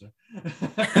announcer.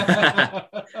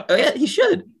 Oh yeah, he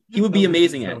should. He would be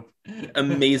amazing at it.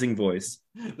 Amazing voice.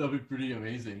 That'd be pretty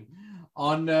amazing.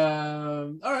 All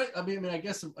right. I mean, I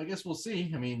guess we'll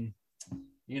see. I mean,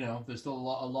 you know, there's still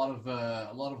a lot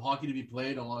of hockey to be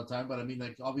played, a lot of time. But I mean,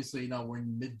 like obviously now we're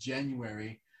in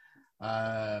mid-January.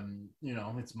 You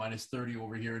know, it's minus 30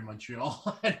 over here in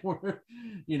Montreal, and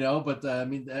but I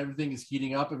mean, everything is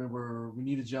heating up. I mean, we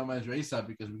need a general manager ASAP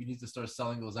because we need to start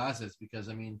selling those assets because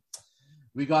I mean,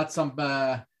 we got some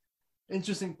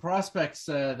interesting prospects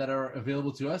that are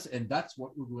available to us, and that's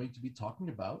what we're going to be talking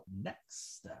about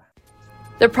next.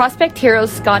 The Prospect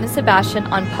Heroes Scott and Sebastian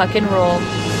on Puck and Roll.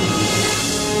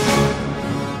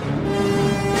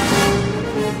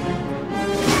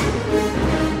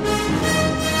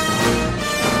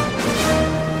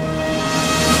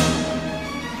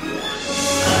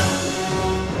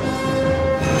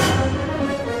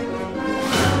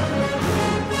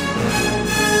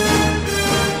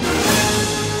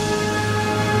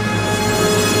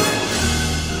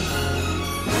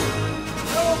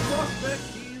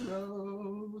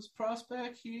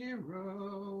 Prospect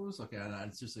Heroes. Okay,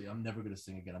 seriously, I'm never going to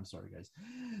sing again. I'm sorry, guys.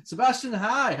 Sebastian,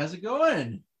 hi. How's it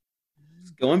going?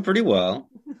 It's going pretty well.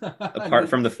 Apart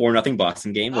from the 4-0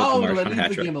 Boston game.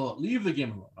 Leave the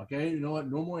game alone. Okay, you know what?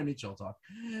 No more NHL talk.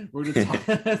 We're going to talk.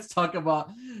 let's talk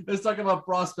about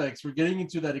prospects. We're getting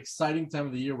into that exciting time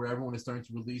of the year where everyone is starting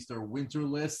to release their winter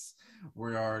lists.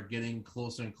 We are getting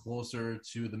closer and closer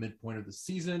to the midpoint of the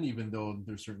season, even though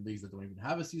there's certain leagues that don't even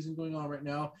have a season going on right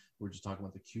now. We're just talking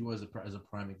about the Q as a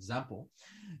prime example.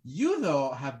 You,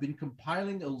 though, have been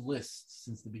compiling a list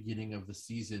since the beginning of the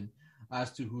season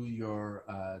as to who your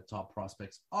top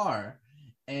prospects are.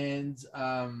 And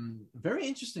very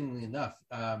interestingly enough,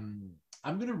 I'm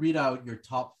going to read out your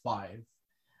top 5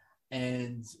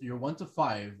 and your 1 to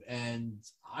 5. And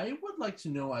I would like to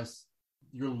know as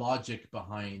your logic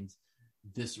behind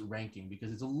this ranking,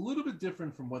 because it's a little bit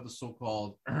different from what the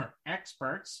so-called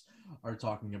experts are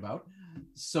talking about.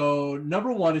 So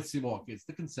number 1, it's the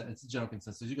general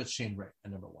consensus. You got Shane Wright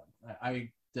at number 1.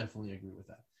 I definitely agree with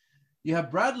that. You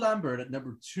have Brad Lambert at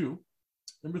number 2.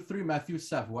 Number 3, Matthew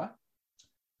Savoie.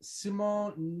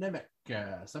 Simon Nemec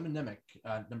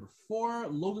at number 4.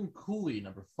 Logan Cooley,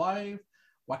 number 5.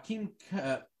 Joaquin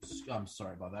Kemmel.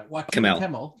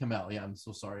 Yeah, I'm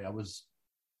so sorry. I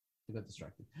got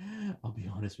distracted. I'll be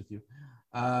honest with you.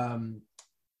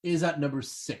 Is at number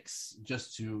 6,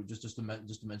 just to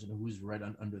mention who's right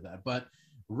under that. But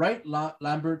Wright,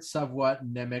 Lambert, Savoie,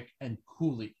 Nemec, and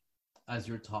Cooley as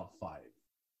your top 5.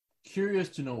 Curious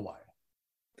to know why.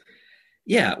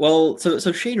 Yeah, well, so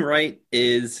Shane Wright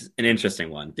is an interesting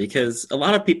one because a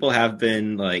lot of people have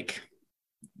been like,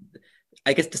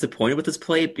 I guess, disappointed with his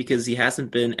play because he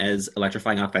hasn't been as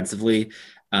electrifying offensively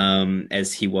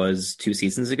as he was 2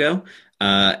 seasons ago.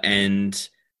 And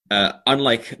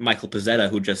unlike Michael Pezzetta,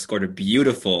 who just scored a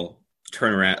beautiful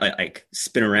turnaround, like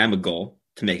spinorama goal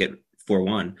to make it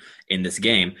 4-1 in this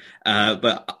game.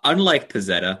 But unlike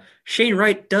Pezzetta, Shane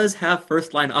Wright does have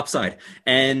first line upside.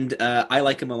 And I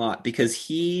like him a lot because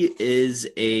he is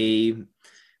a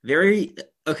very...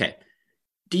 Okay.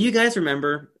 Do you guys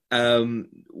remember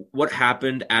what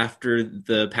happened after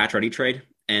the Pacioretty trade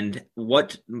and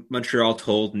what Montreal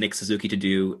told Nick Suzuki to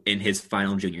do in his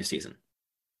final junior season.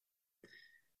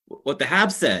 What the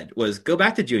Habs said was go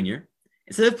back to junior.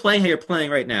 Instead of playing how you're playing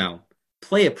right now,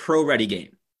 play a pro-ready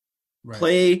game. Right.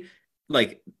 Play,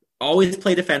 always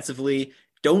play defensively.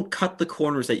 Don't cut the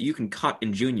corners that you can cut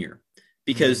in junior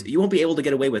because you won't be able to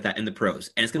get away with that in the pros.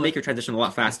 And it's going to make your transition a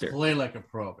lot faster. Play like a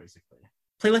pro, basically.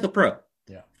 Play like a pro.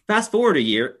 Yeah. Fast forward a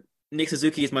year, Nick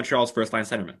Suzuki is Montreal's first-line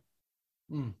centerman.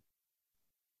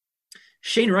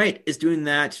 Shane Wright is doing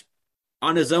that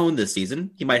on his own this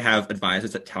season. He might have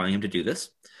advisors that telling him to do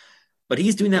this, but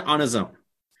he's doing that on his own.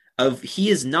 He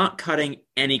is not cutting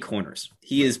any corners.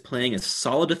 He is playing a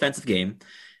solid defensive game.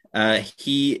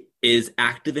 He is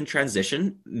active in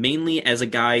transition, mainly as a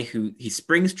guy who he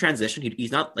springs transition.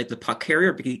 He's not like the puck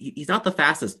carrier, but he's not the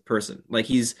fastest person. Like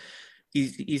he's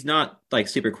not like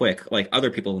super quick like other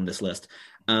people in this list.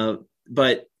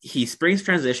 But he springs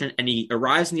transition and he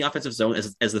arrives in the offensive zone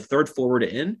as the third forward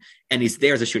in, and he's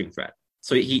there as a shooting threat.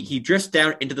 So he drifts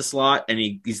down into the slot and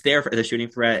he's there as a shooting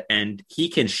threat, and he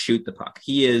can shoot the puck.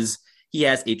 He has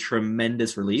a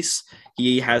tremendous release.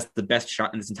 He has the best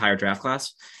shot in this entire draft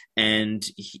class. And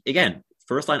again,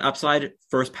 first line upside,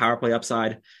 first power play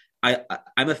upside.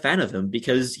 I'm a fan of him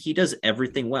because he does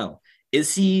everything well.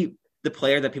 Is he the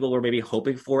player that people were maybe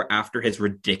hoping for after his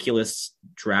ridiculous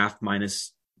draft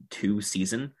 -2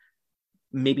 season?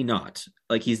 Maybe not.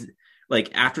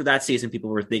 After that season, people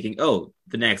were thinking, oh,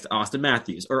 the next Austin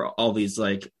Matthews, or all these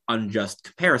unjust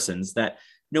comparisons that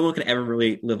no one can ever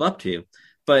really live up to.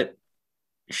 But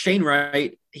Shane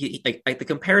Wright, the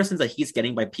comparisons that he's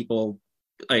getting by people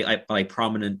like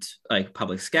prominent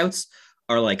public scouts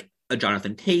are like a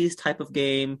Jonathan Toews type of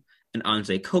game, an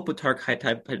Andrei Kopitar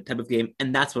type of game,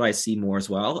 and that's what I see more as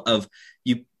well. Of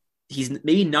you, he's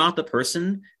maybe not the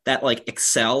person that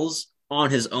excels on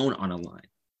his own on a line.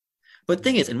 But the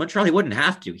thing is, in Montreal, he wouldn't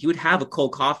have to. He would have a Cole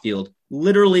Caulfield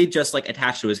literally just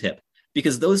attached to his hip,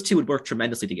 because those two would work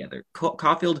tremendously together.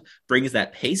 Caulfield brings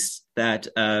that pace that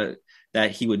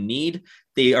he would need.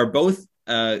 They are both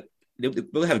they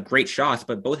both have great shots,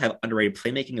 but both have underrated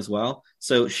playmaking as well.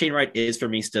 So Shane Wright is for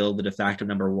me still the de facto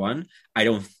number one. I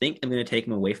don't think I'm going to take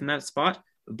him away from that spot.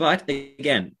 But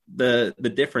again, the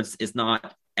difference is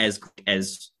not as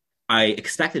I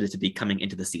expected it to be coming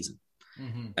into the season.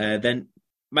 Then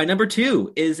my number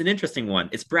two is an interesting one.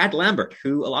 It's Brad Lambert,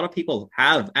 who a lot of people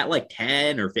have at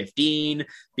 10 or 15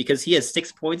 because he has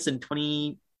 6 points in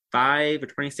 25 or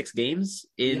 26 games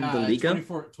in the league.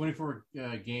 24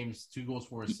 games, 2 goals,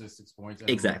 4 assists, 6 points.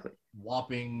 Exactly.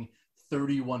 Whopping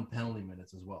 31 penalty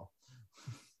minutes as well.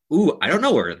 Ooh, I don't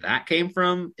know where that came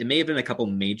from. It may have been a couple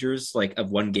majors of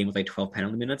one game with 12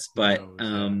 penalty minutes, but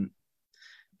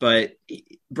but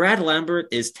Brad Lambert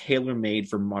is tailor-made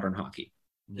for modern hockey.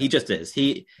 He just is.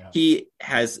 He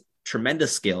has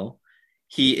tremendous skill.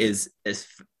 He is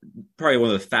probably one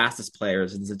of the fastest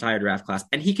players in this entire draft class,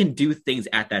 and he can do things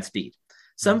at that speed.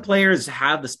 Some players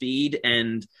have the speed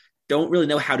and don't really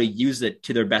know how to use it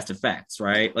to their best effects,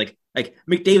 right? Like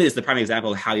McDavid is the prime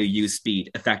example of how you use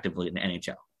speed effectively in the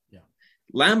NHL. Yeah.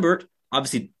 Lambert,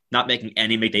 obviously not making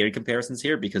any McDavid comparisons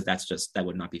here because that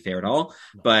would not be fair at all.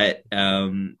 No. But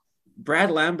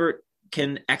Brad Lambert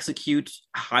can execute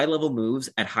high-level moves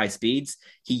at high speeds.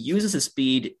 He uses his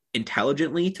speed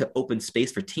intelligently to open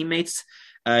space for teammates.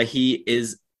 He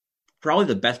is probably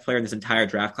the best player in this entire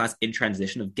draft class in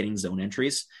transition of getting zone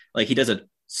entries. He does it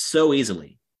so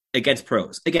easily against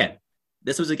pros. Again,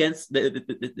 this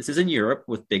is in Europe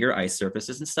with bigger ice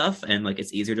surfaces and stuff, and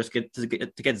it's easier just to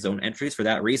get zone entries for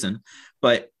that reason.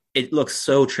 But it looks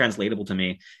so translatable to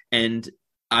me, and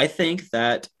I think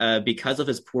that because of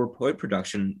his poor point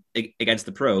production against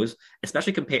the pros,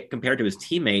 especially compared to his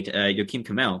teammate Joakim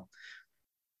Kemell,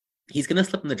 he's going to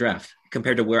slip in the draft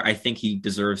compared to where I think he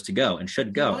deserves to go and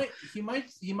should go. He might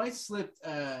slip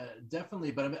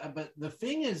definitely, but the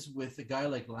thing is with a guy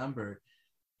like Lambert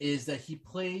is that he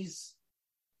plays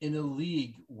in a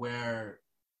league where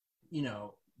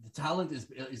the talent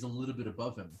is a little bit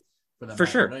above him. For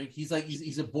sure, right? He's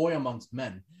a boy amongst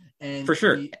men, and for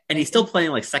sure, he's still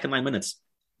playing second line minutes.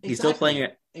 Exactly, he's still playing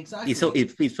it. Exactly,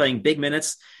 he's playing big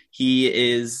minutes. He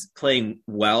is playing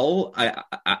well.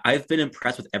 I've been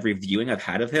impressed with every viewing I've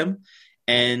had of him,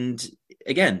 and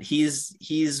again, he's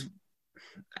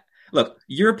look.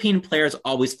 European players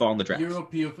always fall in the draft.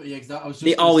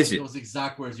 They always do. Those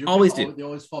exact words. They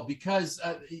always fall because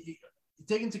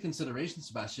take into consideration,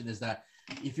 Sebastian, is that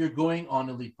if you're going on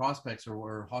Elite Prospects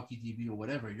or Hockey DB or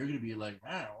whatever, you're going to be like,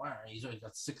 wow, he's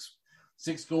got six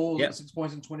goals, 6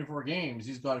 points in 24 games.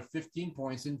 He's got 15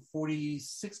 points in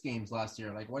 46 games last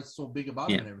year. What's so big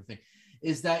about him and everything?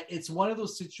 is that it's one of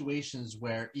those situations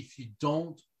where if you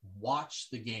don't watch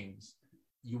the games,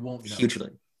 you won't know. Hugely.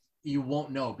 You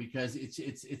won't know because it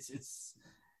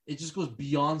just goes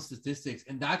beyond statistics.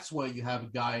 And that's why you have a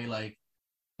guy like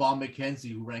Bob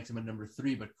McKenzie who ranks him at number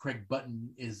 3, but Craig Button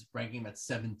is ranking him at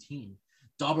 17.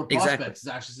 Dauber Prospects is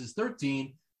actually says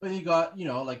 13, but you got,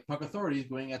 like Puck Authorities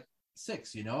going at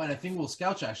 6, and I think Will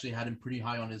Scouch actually had him pretty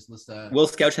high on his list. Will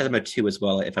Scouch has him at 2 as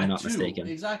well, if I'm not 2, mistaken.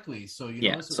 Exactly. So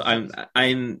so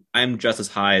I'm just as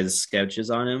high as Scouch is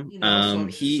on him.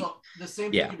 So the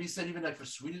same thing could be said even like for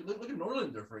Sweden. Look at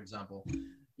Norlinder, for example.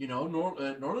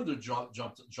 Norlinder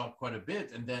dropped quite a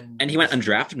bit, and he went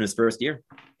undrafted in his first year.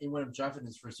 He went undrafted in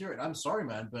his first year, and I'm sorry,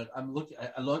 man, but I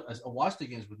watched the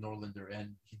games with Norlinder,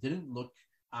 and he didn't look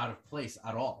out of place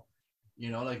at all.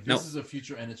 This is a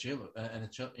future NHL,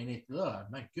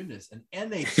 my goodness, an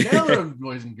NHLer,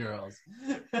 boys and girls.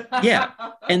 Yeah,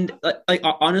 and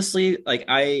honestly,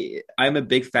 I'm a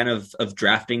big fan of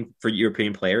drafting for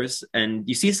European players, and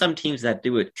you see some teams that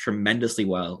do it tremendously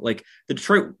well. Like the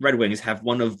Detroit Red Wings have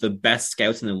one of the best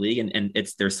scouts in the league, and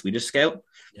it's their Swedish scout,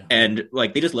 and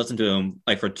they just listen to him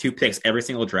for 2 picks every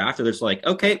single draft. So they're just like,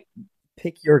 okay,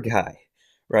 pick your guy.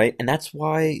 Right? And that's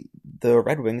why the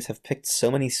Red Wings have picked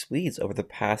so many Swedes over the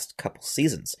past couple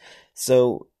seasons.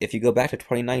 So if you go back to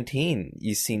 2019,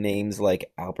 you see names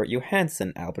like Albert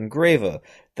Johansson, Albin Greva,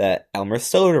 that Elmer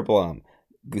Soderblom,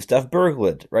 Gustav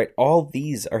Berglund, right? All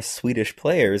these are Swedish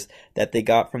players that they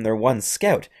got from their one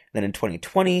scout. Then in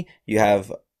 2020, you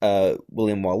have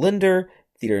William Wallinder,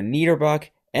 Theodor Niederbach,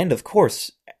 and of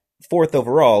course, 4th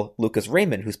overall, Lucas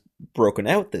Raymond, who's broken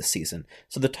out this season.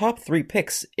 So the top 3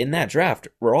 picks in that draft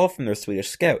were all from their Swedish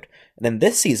scout. And then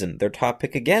this season, their top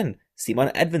pick again, Simon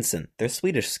Edvinsson, their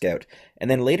Swedish scout.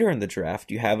 And then later in the draft,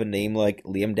 you have a name like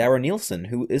Liam Dower-Nielsen,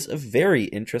 who is a very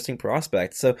interesting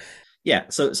prospect. So yeah,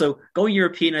 so going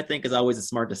European, I think, is always a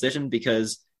smart decision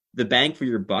because the bang for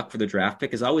your buck for the draft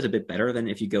pick is always a bit better than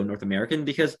if you go North American.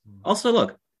 Because also,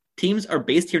 look, teams are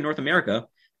based here in North America,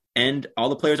 and all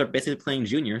the players are basically playing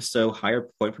junior, so higher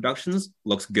point productions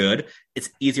looks good. It's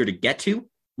easier to get to,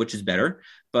 which is better.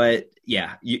 But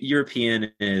yeah,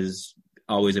 European is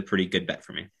always a pretty good bet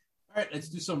for me. All right, let's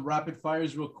do some rapid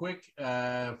fires real quick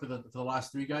for the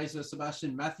last 3 guys.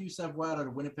 Sebastian, Matthew Savoie out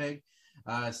of Winnipeg,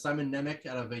 Simon Nemec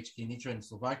out of HK Nitra in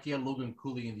Slovakia, Logan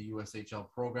Cooley in the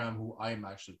USHL program, who I'm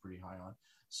actually pretty high on.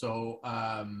 So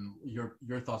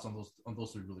your thoughts on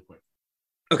those 3 really quick.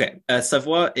 Okay,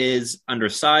 Savoie is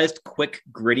undersized, quick,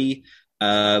 gritty,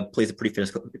 plays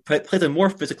a more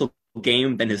physical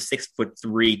game than his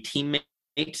 6'3"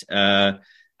 teammate,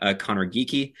 Connor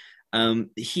Geekie.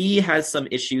 He has some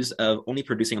issues of only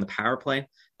producing on the power play.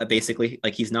 Basically,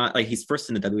 he's first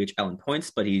in the WHL in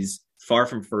points, but he's far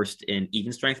from first in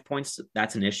even strength points.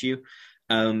 That's an issue.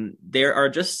 There are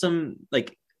just some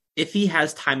if he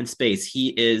has time and space, he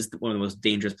is one of the most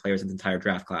dangerous players in the entire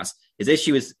draft class. His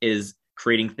issue is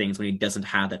creating things when he doesn't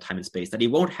have that time and space that he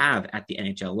won't have at the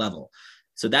NHL level.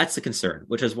 So that's a concern,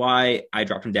 which is why I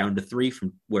dropped him down to 3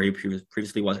 from where he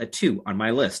previously was at 2 on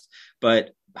my list.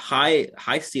 But high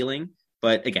ceiling,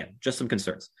 but again, just some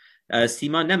concerns.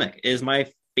 Simon Nemec is my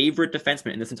favorite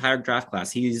defenseman in this entire draft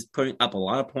class. He's putting up a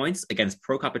lot of points against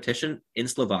pro competition in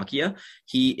Slovakia.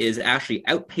 He is actually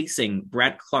outpacing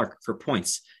Brant Clark for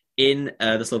points in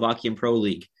the Slovakian Pro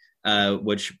League.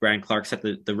 Which Brant Clark set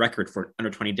the record for under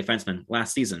 20 defensemen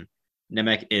last season.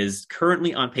 Nemec is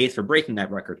currently on pace for breaking that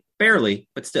record. Barely,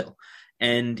 but still.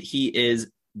 And he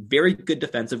is very good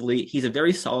defensively. He's a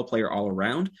very solid player all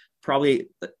around. Probably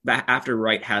after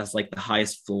Wright has the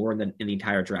highest floor in the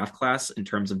entire draft class in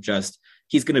terms of just,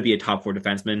 he's going to be a top 4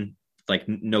 defenseman,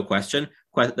 no question.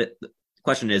 The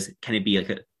question is, can he be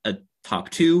a top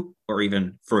 2 or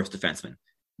even first defenseman?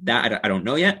 That I don't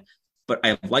know yet. But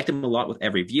I've liked him a lot with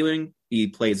every viewing. He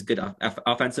plays good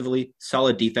offensively,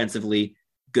 solid defensively,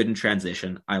 good in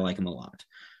transition. I like him a lot.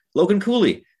 Logan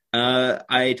Cooley.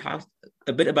 I talked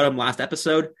a bit about him last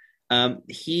episode.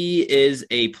 He is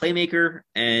a playmaker,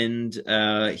 and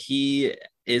he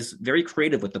is very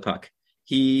creative with the puck.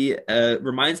 He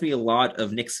reminds me a lot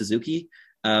of Nick Suzuki,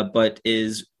 but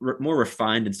is more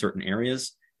refined in certain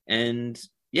areas. And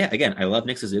yeah, again, I love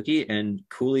Nick Suzuki, and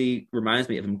Cooley reminds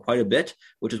me of him quite a bit,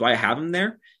 which is why I have him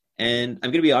there. And I'm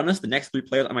going to be honest, the next 3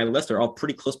 players on my list are all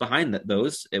pretty close behind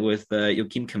those, with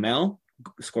Joakim Kemell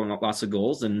scoring lots of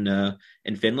goals in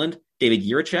Finland, David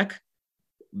Jiricek,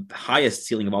 highest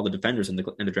ceiling of all the defenders in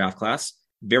the draft class,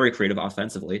 very creative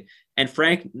offensively, and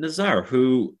Frank Nazar,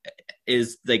 who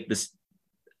is this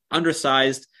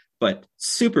undersized but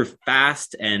super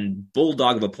fast and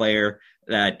bulldog of a player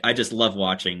that I just love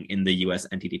watching in the US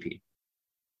NTDP.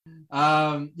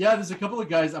 Yeah, there's a couple of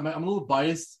guys. I'm a little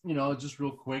biased, just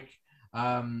real quick.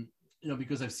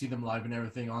 Because I've seen them live and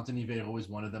everything. Anthony Vero is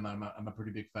one of them. I'm a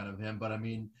pretty big fan of him. But I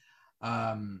mean,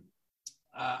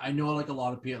 I know like a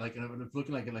lot of people, like if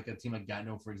looking like a team like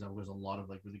Gatineau, for example, there's a lot of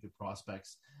like really good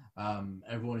prospects.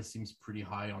 Everyone seems pretty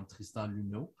high on Tristan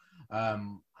Luneau.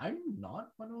 I'm not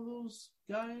one of those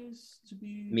guys, to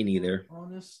be Me neither.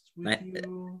 honest with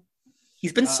you.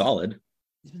 He's been solid.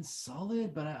 He's been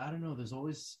solid, but I don't know. There's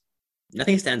always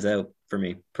Nothing stands out for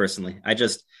me personally.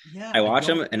 yeah. I watch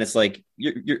him and it's like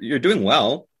you're doing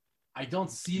well. I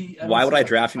don't see. Why would I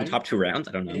draft him in the top 2 rounds?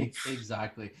 I don't know.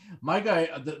 Exactly. My guy,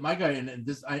 and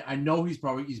this, I know he's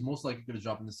most likely going to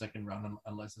drop in the second round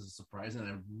unless it's a surprise, and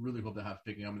I really hope they have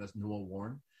picking him. And that's Noah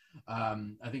Warren. I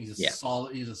think he's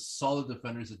a solid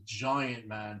defender. He's a giant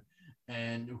man,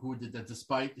 and that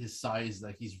despite his size,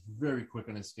 like he's very quick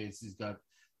on his skates. He's got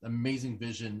amazing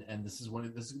vision, and this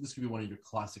could be one of your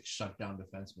classic shutdown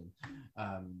defensemen.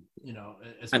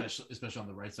 Especially on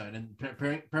the right side, and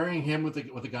pairing him with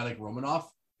a guy like Romanov.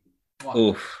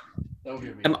 Wow, that would be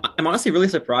amazing. I'm honestly really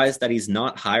surprised that he's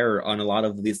not higher on a lot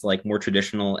of these like more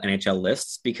traditional NHL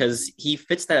lists, because he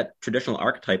fits that traditional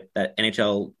archetype that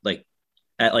NHL like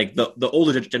the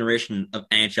older generation of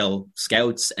NHL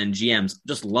scouts and GMs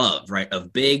just love, right?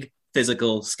 Of big,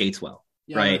 physical, skates well.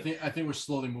 Yeah, right. I think we're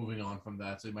slowly moving on from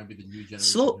that, so it might be the new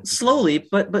generation. Slowly,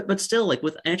 but still, like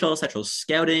with NHL Central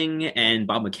Scouting and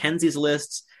Bob McKenzie's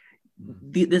lists,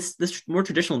 this more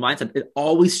traditional mindset, it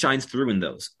always shines through in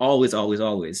those. Always.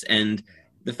 And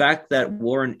the fact that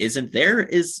Warren isn't there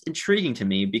is intriguing to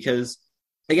me because,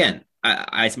 again,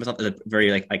 I see myself as a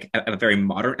very I have a very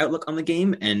modern outlook on the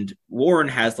game, and Warren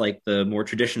has like the more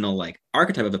traditional like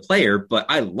archetype of the player, but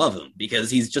I love him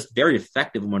because he's just very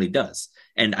effective in what he does.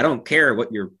 And I don't care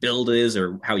what your build is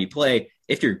or how you play.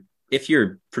 If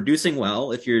you're producing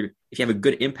well, if you have a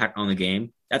good impact on the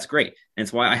game, that's great. And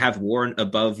it's why I have Warren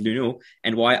above Luneau,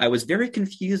 and why I was very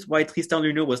confused why Tristan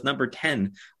Luneau was number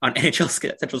 10 on NHL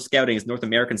Central Scouting's North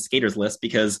American skaters list,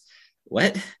 because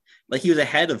what? Like he was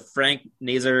ahead of Frank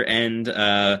Nazar, and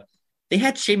they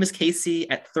had Seamus Casey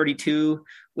at 32,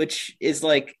 which is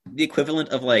like the equivalent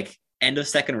of like end of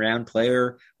second round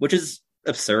player, which is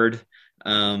absurd.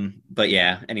 But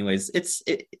yeah, anyways, it's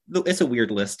a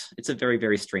weird list. It's a very,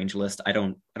 very strange list. I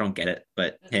don't get it,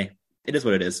 but hey, it is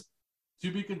what it is. To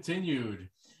be continued.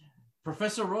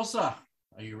 Professor Rosa,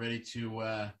 are you ready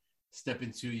to step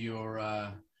into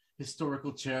your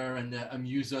historical chair and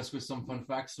amuse us with some fun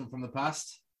facts from the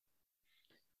past?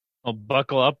 Well,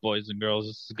 buckle up, boys and girls.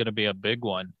 This is going to be a big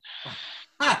one.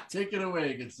 Take it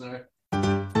away, good sir.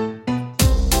 On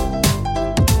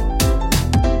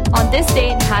this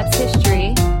day in Habs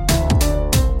history.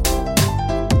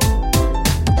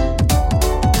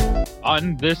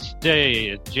 On this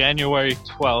day, January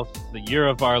 12th, the year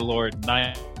of our Lord,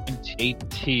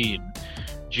 1918,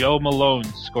 Joe Malone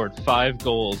scored 5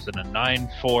 goals in a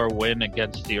 9-4 win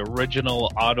against the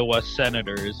original Ottawa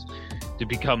Senators to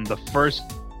become the first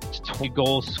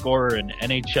 20-goal scorer in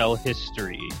NHL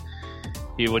history.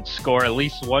 He would score at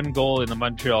least 1 goal in the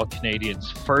Montreal Canadiens'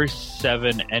 first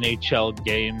 7 NHL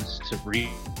games to reach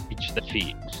the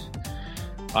feat.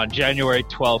 On January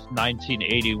 12,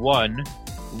 1981,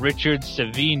 Richard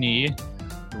Savini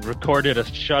recorded a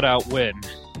shutout win,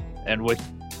 and with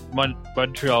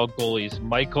Montreal goalies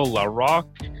Michael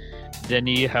Larocque,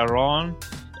 Denis Herron,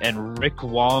 and Rick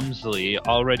Walmsley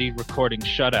already recording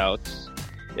shutouts,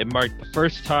 it marked the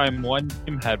first time one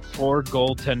team had 4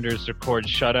 goaltenders record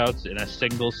shutouts in a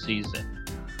single season.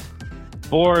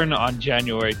 Born on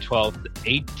January 12,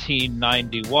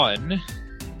 1891,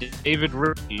 David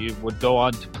Rickey would go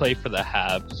on to play for the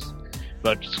Habs,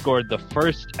 but scored the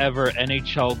first ever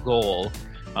NHL goal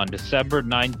on December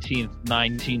 19,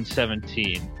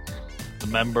 1917, a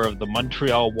member of the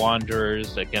Montreal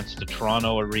Wanderers against the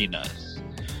Toronto Arenas.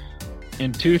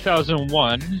 In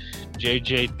 2001,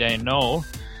 J.J. Daigneault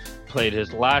played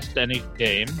his last NHL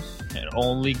game and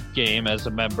only game as a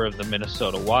member of the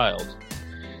Minnesota Wild.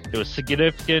 It was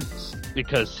significant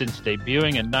because since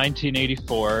debuting in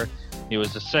 1984, he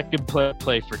was the second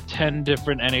play for 10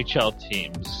 different NHL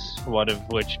teams, one of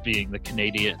which being the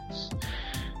Canadiens.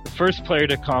 The first player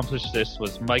to accomplish this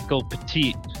was Michael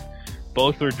Petit.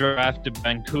 Both were drafted to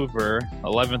Vancouver,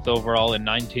 11th overall in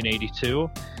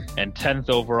 1982 and 10th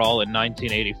overall in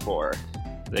 1984.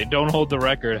 They don't hold the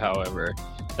record, however.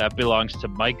 That belongs to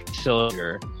Mike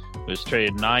Sillinger, who was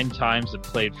traded 9 times and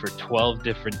played for 12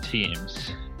 different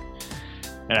teams.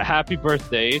 And a happy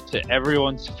birthday to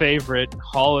everyone's favorite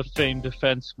Hall of Fame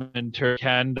defenseman turned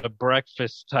Canada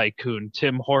breakfast tycoon,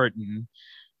 Tim Horton,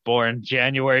 born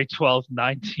January 12,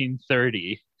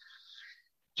 1930.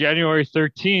 January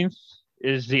 13th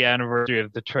is the anniversary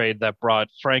of the trade that brought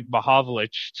Frank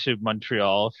Mahovlich to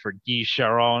Montreal for Guy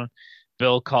Charon,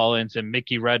 Bill Collins, and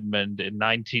Mickey Redmond in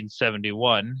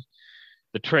 1971.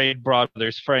 The trade brought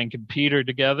brothers Frank and Peter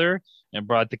together and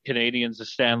brought the Canadiens a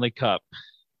Stanley Cup.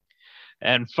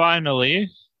 And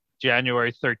finally,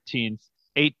 January 13th,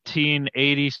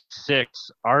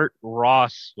 1886, Art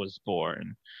Ross was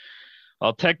born.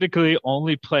 While technically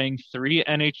only playing 3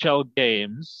 NHL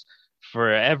games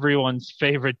for everyone's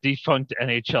favorite defunct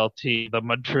NHL team, the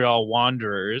Montreal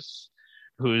Wanderers,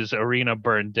 whose arena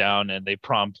burned down and they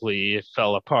promptly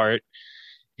fell apart,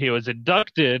 he was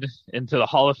inducted into the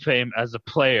Hall of Fame as a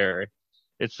player.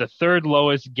 It's the 3rd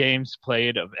lowest games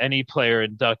played of any player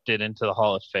inducted into the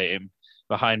Hall of Fame,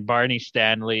 behind Barney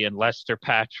Stanley and Lester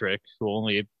Patrick,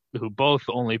 who both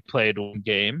only played 1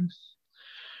 game.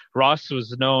 Ross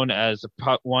was known as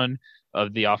one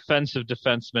of the offensive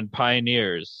defenseman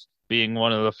pioneers, being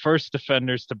one of the first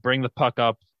defenders to bring the puck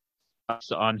up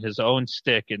on his own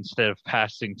stick instead of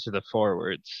passing to the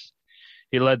forwards.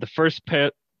 He led the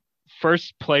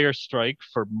first player strike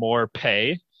for more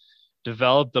pay,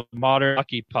 developed the modern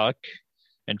hockey puck,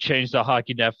 and changed the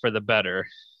hockey net for the better.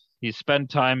 He spent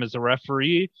time as a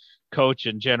referee, coach,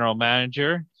 and general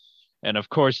manager, and of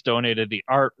course donated the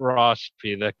Art Ross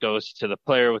fee that goes to the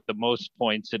player with the most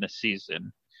points in a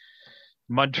season.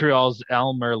 Montreal's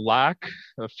Elmer Lack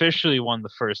officially won the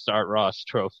first Art Ross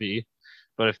trophy,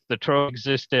 but if the trophy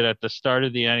existed at the start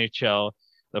of the NHL,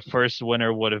 the first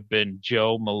winner would have been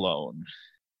Joe Malone.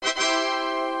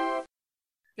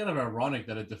 Kind of ironic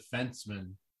that a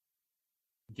defenseman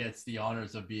gets the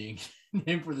honors of being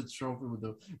named for the trophy with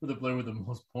the player with the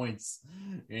most points.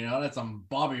 You know, that's some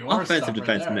Bobby Orr offensive stuff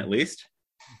defenseman, right at least.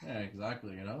 Yeah,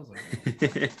 exactly. You know, it's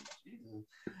like,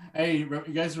 hey,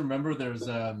 you guys remember? There's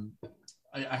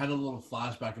I had a little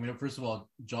flashback. I mean, first of all,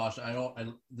 Josh,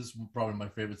 this is probably my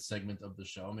favorite segment of the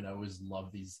show. I mean, I always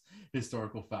love these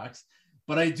historical facts,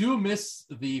 but I do miss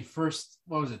the first,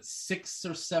 6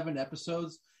 or 7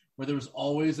 episodes where there was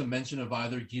always a mention of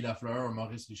either Guy Lafleur or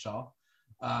Maurice Richard.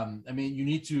 I mean, you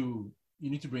need to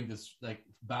bring this like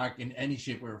back in any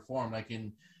shape or form. Like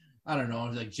in, I don't know,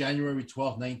 like January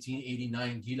 12th,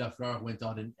 1989, Guy Lafleur went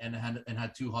out and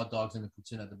had 2 hot dogs in the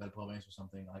poutine at the Belle Province or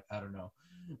something. Like, I don't know.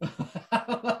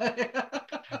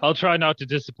 I'll try not to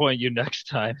disappoint you next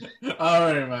time.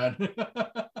 All right, man.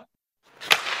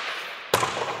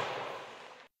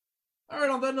 All right,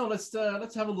 on that note, let's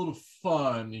have a little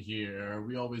fun here.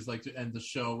 We always like to end the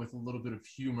show with a little bit of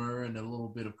humor and a little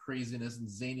bit of craziness and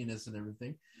zaniness and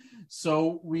everything.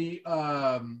 So we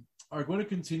are going to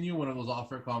continue one of those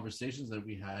off-air conversations that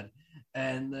we had,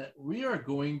 and we are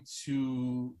going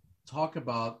to talk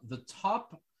about the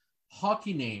top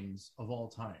hockey names of all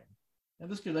time.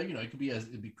 And this could, like, you know, it'd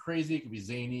be crazy, it could be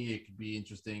zany, it could be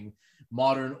interesting,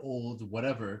 modern, old,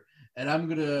 whatever. And I'm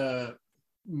gonna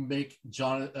make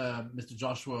Mr.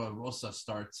 Joshua Rosa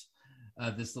start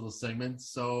this little segment.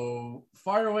 So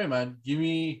fire away, man. Give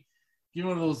me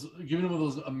one of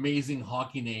those amazing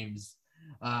hockey names.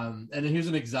 And here's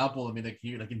an example. I mean,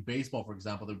 like in baseball, for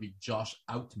example, there'd be Josh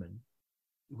Outman,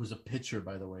 who was a pitcher,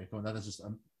 by the way. That is just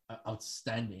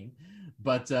outstanding.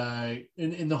 But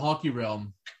in the hockey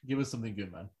realm, give us something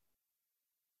good, man.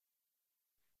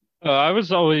 I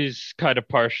was always kind of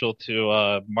partial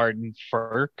to Martin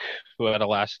Frk, who had a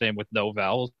last name with no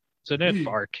vowels in it.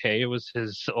 RK was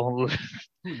his own.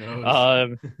 Who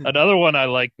knows? Another one I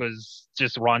like was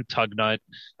just Ron Tugnut.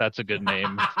 That's a good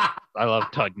name. I love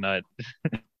Tugnut.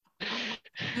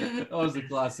 That was a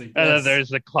classic. And then there's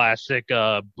the classic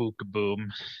Bookaboom.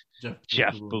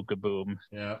 Jeff Bookaboom.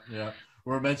 Yeah.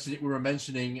 We were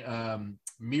mentioning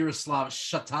Miroslav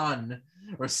Shatan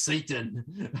or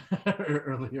Satan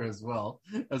earlier as well.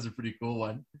 That was a pretty cool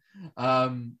one.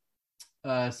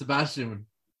 Sebastian.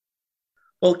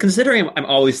 Well, considering I'm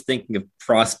always thinking of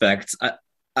prospects,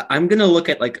 I'm going to look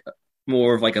at like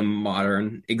more of like a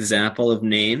modern example of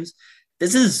names.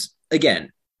 This is,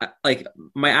 again, like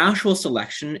my actual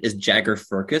selection is Jagger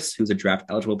Firkus, who's a draft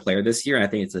eligible player this year. And I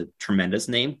think it's a tremendous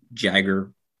name,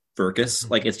 Jagger Firkus.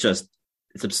 Like it's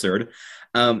absurd.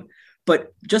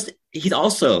 But just, he's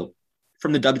also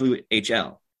from the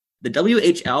WHL. The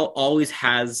WHL always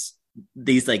has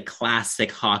these like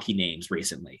classic hockey names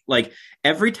recently. Like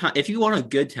every time, if you want a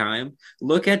good time,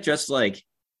 look at just like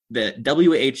the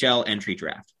WHL entry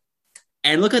draft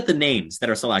and look at the names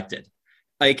that are selected.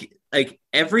 Like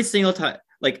every single time,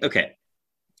 like, okay,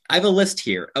 I have a list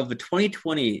here of the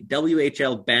 2020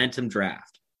 WHL Bantam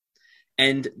draft.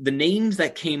 And the names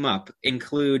that came up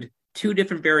include 2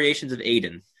 different variations of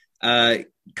Aiden,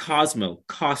 Cosmo,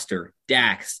 Coster,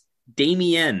 Dax,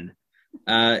 Damien,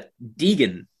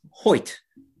 Deegan, Hoyt,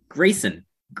 Grayson,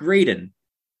 Graydon,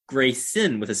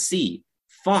 Grayson with a C,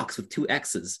 Fox with 2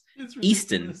 X's,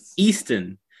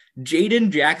 Easton, Jaden,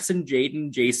 Jackson,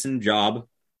 Jaden, Jason, Job.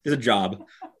 There's a job.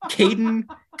 Caden,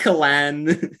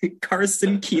 Kalan,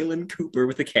 Carson, Keelan, Cooper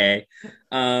with a K,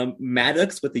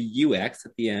 Maddox with a UX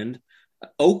at the end,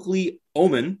 Oakley,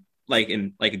 Omen, like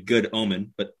a good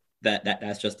omen, but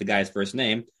that's just the guy's first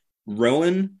name.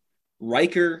 Rowan,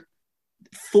 Riker,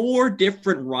 4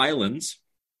 different Rylands,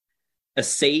 a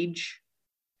Sage,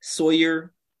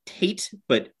 Sawyer, Tate,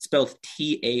 but spelled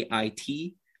Tait,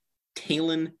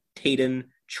 Talon, Taden,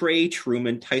 Trey,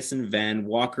 Truman, Tyson, Van,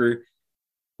 Walker,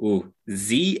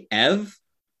 Zev,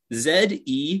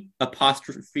 ZE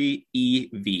apostrophe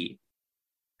EV.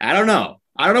 I don't know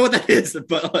what that is,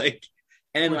 but like,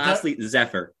 and then lastly,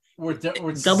 Zephyr.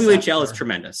 WHL is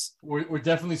tremendous. We're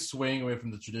definitely swaying away from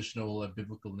the traditional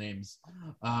biblical names.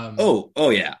 Oh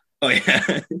yeah.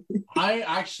 I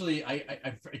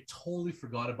totally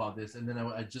forgot about this, and then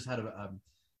I just had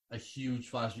a huge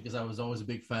flash because I was always a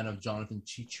big fan of Jonathan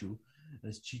Chichu,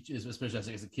 especially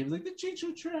as a kid, like the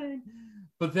Chichu train.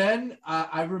 But then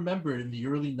I remembered in the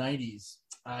early '90s,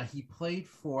 he played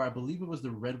for, I believe it was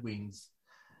the Red Wings,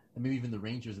 and maybe even the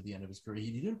Rangers at the end of his career.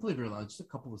 He didn't play very long, just a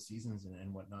couple of seasons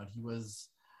and whatnot. He was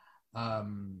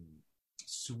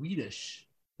Swedish,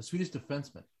 a Swedish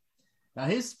defenseman. Now,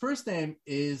 his first name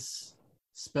is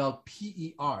spelled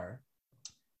P-E-R,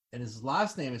 and his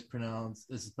last name is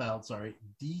spelled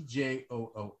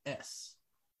D-J-O-O-S.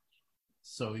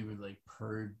 So he would like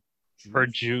Per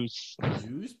juice. But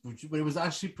it was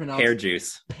actually pronounced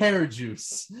pear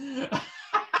juice.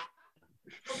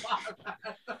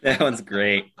 That one's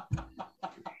great.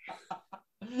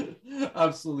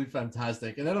 Absolutely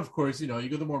fantastic. And then, of course, you go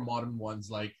the more modern ones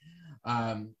like,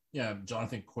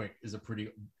 Jonathan Quick is a pretty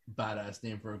badass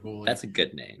name for a goalie. That's a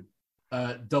good name.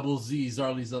 Double Z,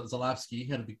 Zarly Zalapsky.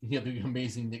 He had the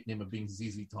amazing nickname of being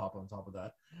ZZ Top on top of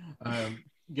that.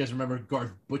 You guys remember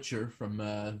Garth Butcher from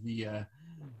the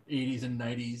 80s and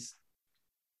 90s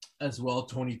as well.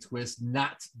 Tony Twist.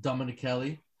 Nat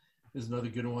Dominichelli is another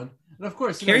good one. And of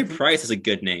course, Carey Price is a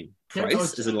good name.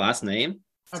 Price is a last name.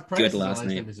 Good last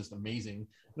name. Is just amazing.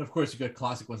 And of course, you got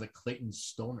classic ones like Clayton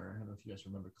Stoner. I don't know if you guys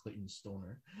remember Clayton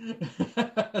Stoner.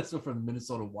 So from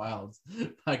Minnesota Wilds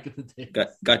back in the day.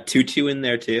 Got Tutu in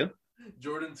there too.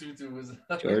 Jordan Tutu was.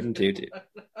 Jordan Tutu.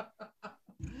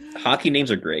 Hockey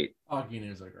names are great.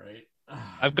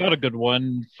 I've got a good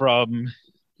one from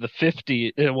the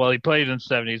 50s. Well, he played in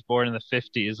the 70s, born in the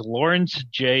 50s. Lawrence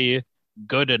J.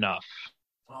 Goodenough.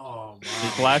 Oh, wow.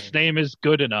 His last name is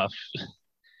Goodenough.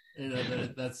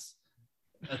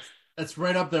 That's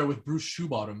right up there with Bruce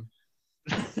Shoebottom.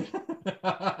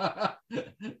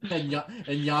 and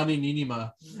Yanni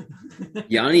Niinima.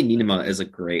 Yanni Niinima is a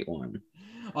great one.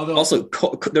 Although, also,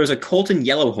 there's a Colton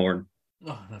Yellowhorn.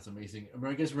 Oh, that's amazing.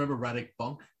 I guess remember Radek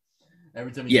Bunk?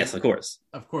 Every time yes, of course,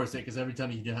 because every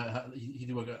time he do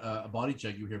a body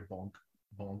check, you hear bonk,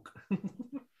 bonk.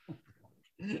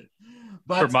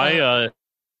 But for my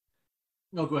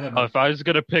no, go ahead. Man. If I was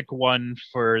gonna pick one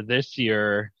for this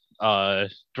year,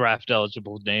 draft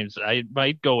eligible names, I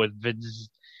might go with Vinzenz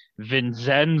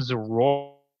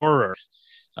Rohrer.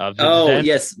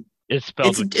 Yes, it's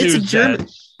spelled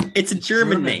it's a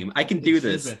German name. I can do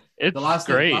this. It's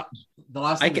great.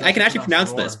 I can actually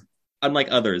pronounce this, unlike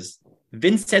others.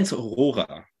 Vinzenz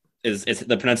Rohrer is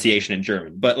the pronunciation in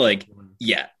German, but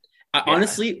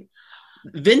honestly,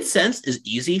 Vinzenz is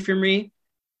easy for me.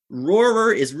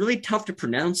 Rohrer is really tough to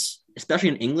pronounce, especially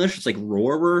in English. It's like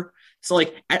Rohrer. So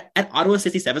like at Ottawa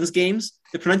 67's games,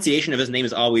 the pronunciation of his name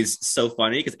is always so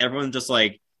funny because everyone's just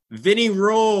like Vinny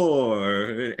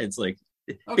Roar. It's like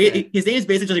his name is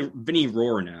basically just like Vinny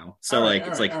Roar now. So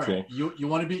cool. You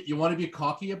want to be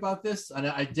cocky about this, and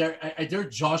I dare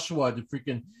Joshua to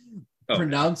freaking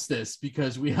pronounce this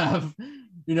because we have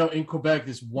in Quebec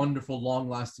this wonderful long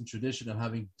lasting tradition of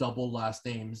having double last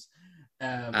names,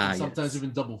 and sometimes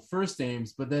even double first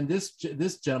names. But then this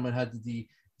gentleman had the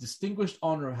distinguished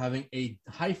honor of having a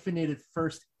hyphenated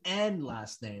first and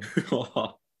last name.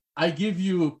 I give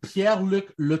you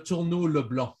Pierre-Luc Letourneau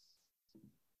Leblanc.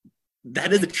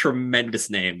 That is a tremendous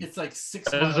name. It's like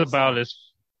 6 miles. That is about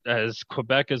as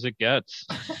Quebec as it gets.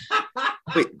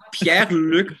 Wait,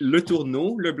 Pierre-Luc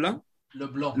Letourneau Leblanc?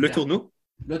 Letourneau?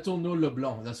 Letourneau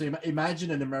Leblanc. So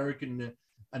imagine an American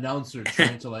announcer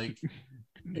trying to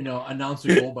announce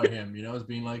a goal by him, as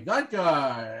being like, that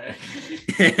guy.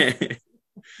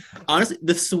 Honestly,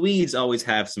 the Swedes always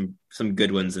have some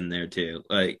good ones in there too.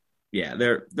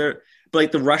 They're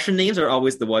but the Russian names are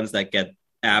always the ones that get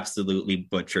absolutely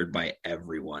butchered by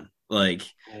everyone. Like,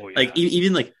 Oh, yeah. like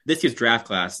even like this year's draft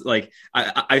class. Like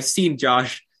I've seen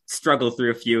Josh struggle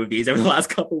through a few of these over the last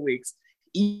couple of weeks.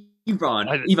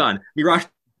 Ivan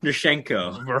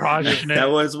Miroshnichenko. That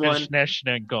was one.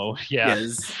 Miroshnichenko. Yeah.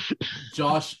 Yes.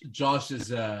 Josh is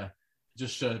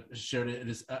just shared it. It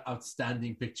is an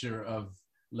outstanding picture of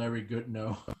Larry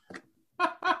Goodnow.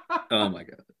 Oh my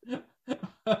god.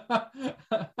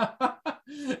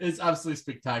 It's absolutely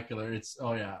spectacular. It's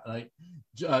like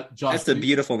Josh. That's a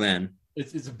beautiful man.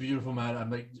 It's a beautiful man.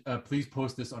 I'm like, please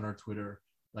post this on our Twitter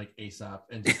like ASAP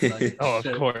and just like Of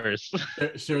course.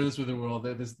 share this with the world.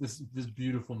 This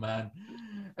beautiful man.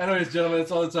 Anyways, gentlemen,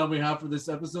 that's all the time we have for this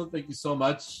episode. Thank you so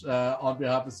much. On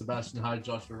behalf of Sebastian Hyde,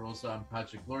 Joshua Rosa, I'm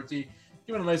Patrick Lorty.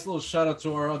 Giving a nice little shout out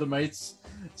to our other mates,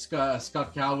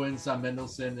 Scott Cowan, Sam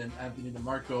Mendelson, and Anthony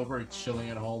DeMarco over chilling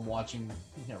at home watching.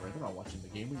 Yeah, right. They're not watching the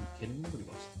game. Are you kidding? Nobody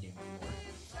watches the game anymore.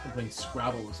 They're playing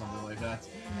Scrabble or something like that.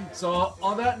 So,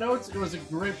 on that note, it was a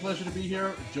great pleasure to be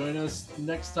here. Join us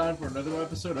next time for another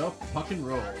episode of Puck and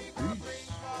Roll.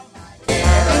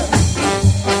 Peace.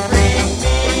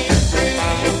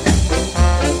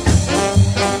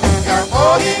 You're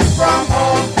holding from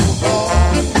home to home.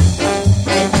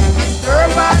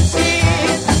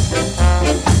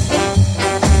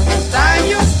 It's time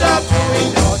you stop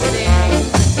doing your thing.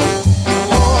 You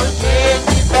won't get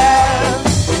the bell.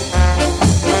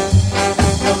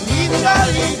 You'll need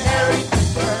Charlie Harry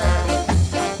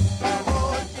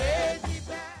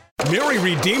Mary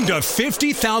redeemed a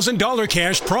 $50,000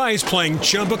 cash prize playing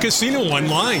Chumba Casino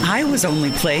online. I was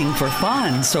only playing for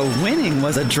fun, so winning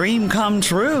was a dream come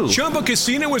true. Chumba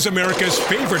Casino is America's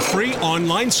favorite free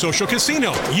online social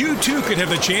casino. You too could have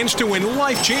the chance to win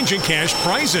life-changing cash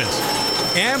prizes.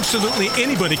 Absolutely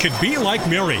anybody could be like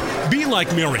Mary. Be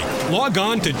like Mary. Log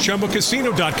on to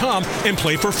ChumbaCasino.com and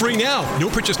play for free now. No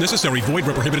purchase necessary. Void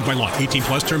where prohibited by law. 18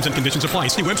 plus terms and conditions apply.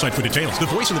 See website for details. The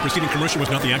voice in the preceding commercial was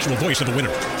not the actual voice of the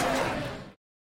winner.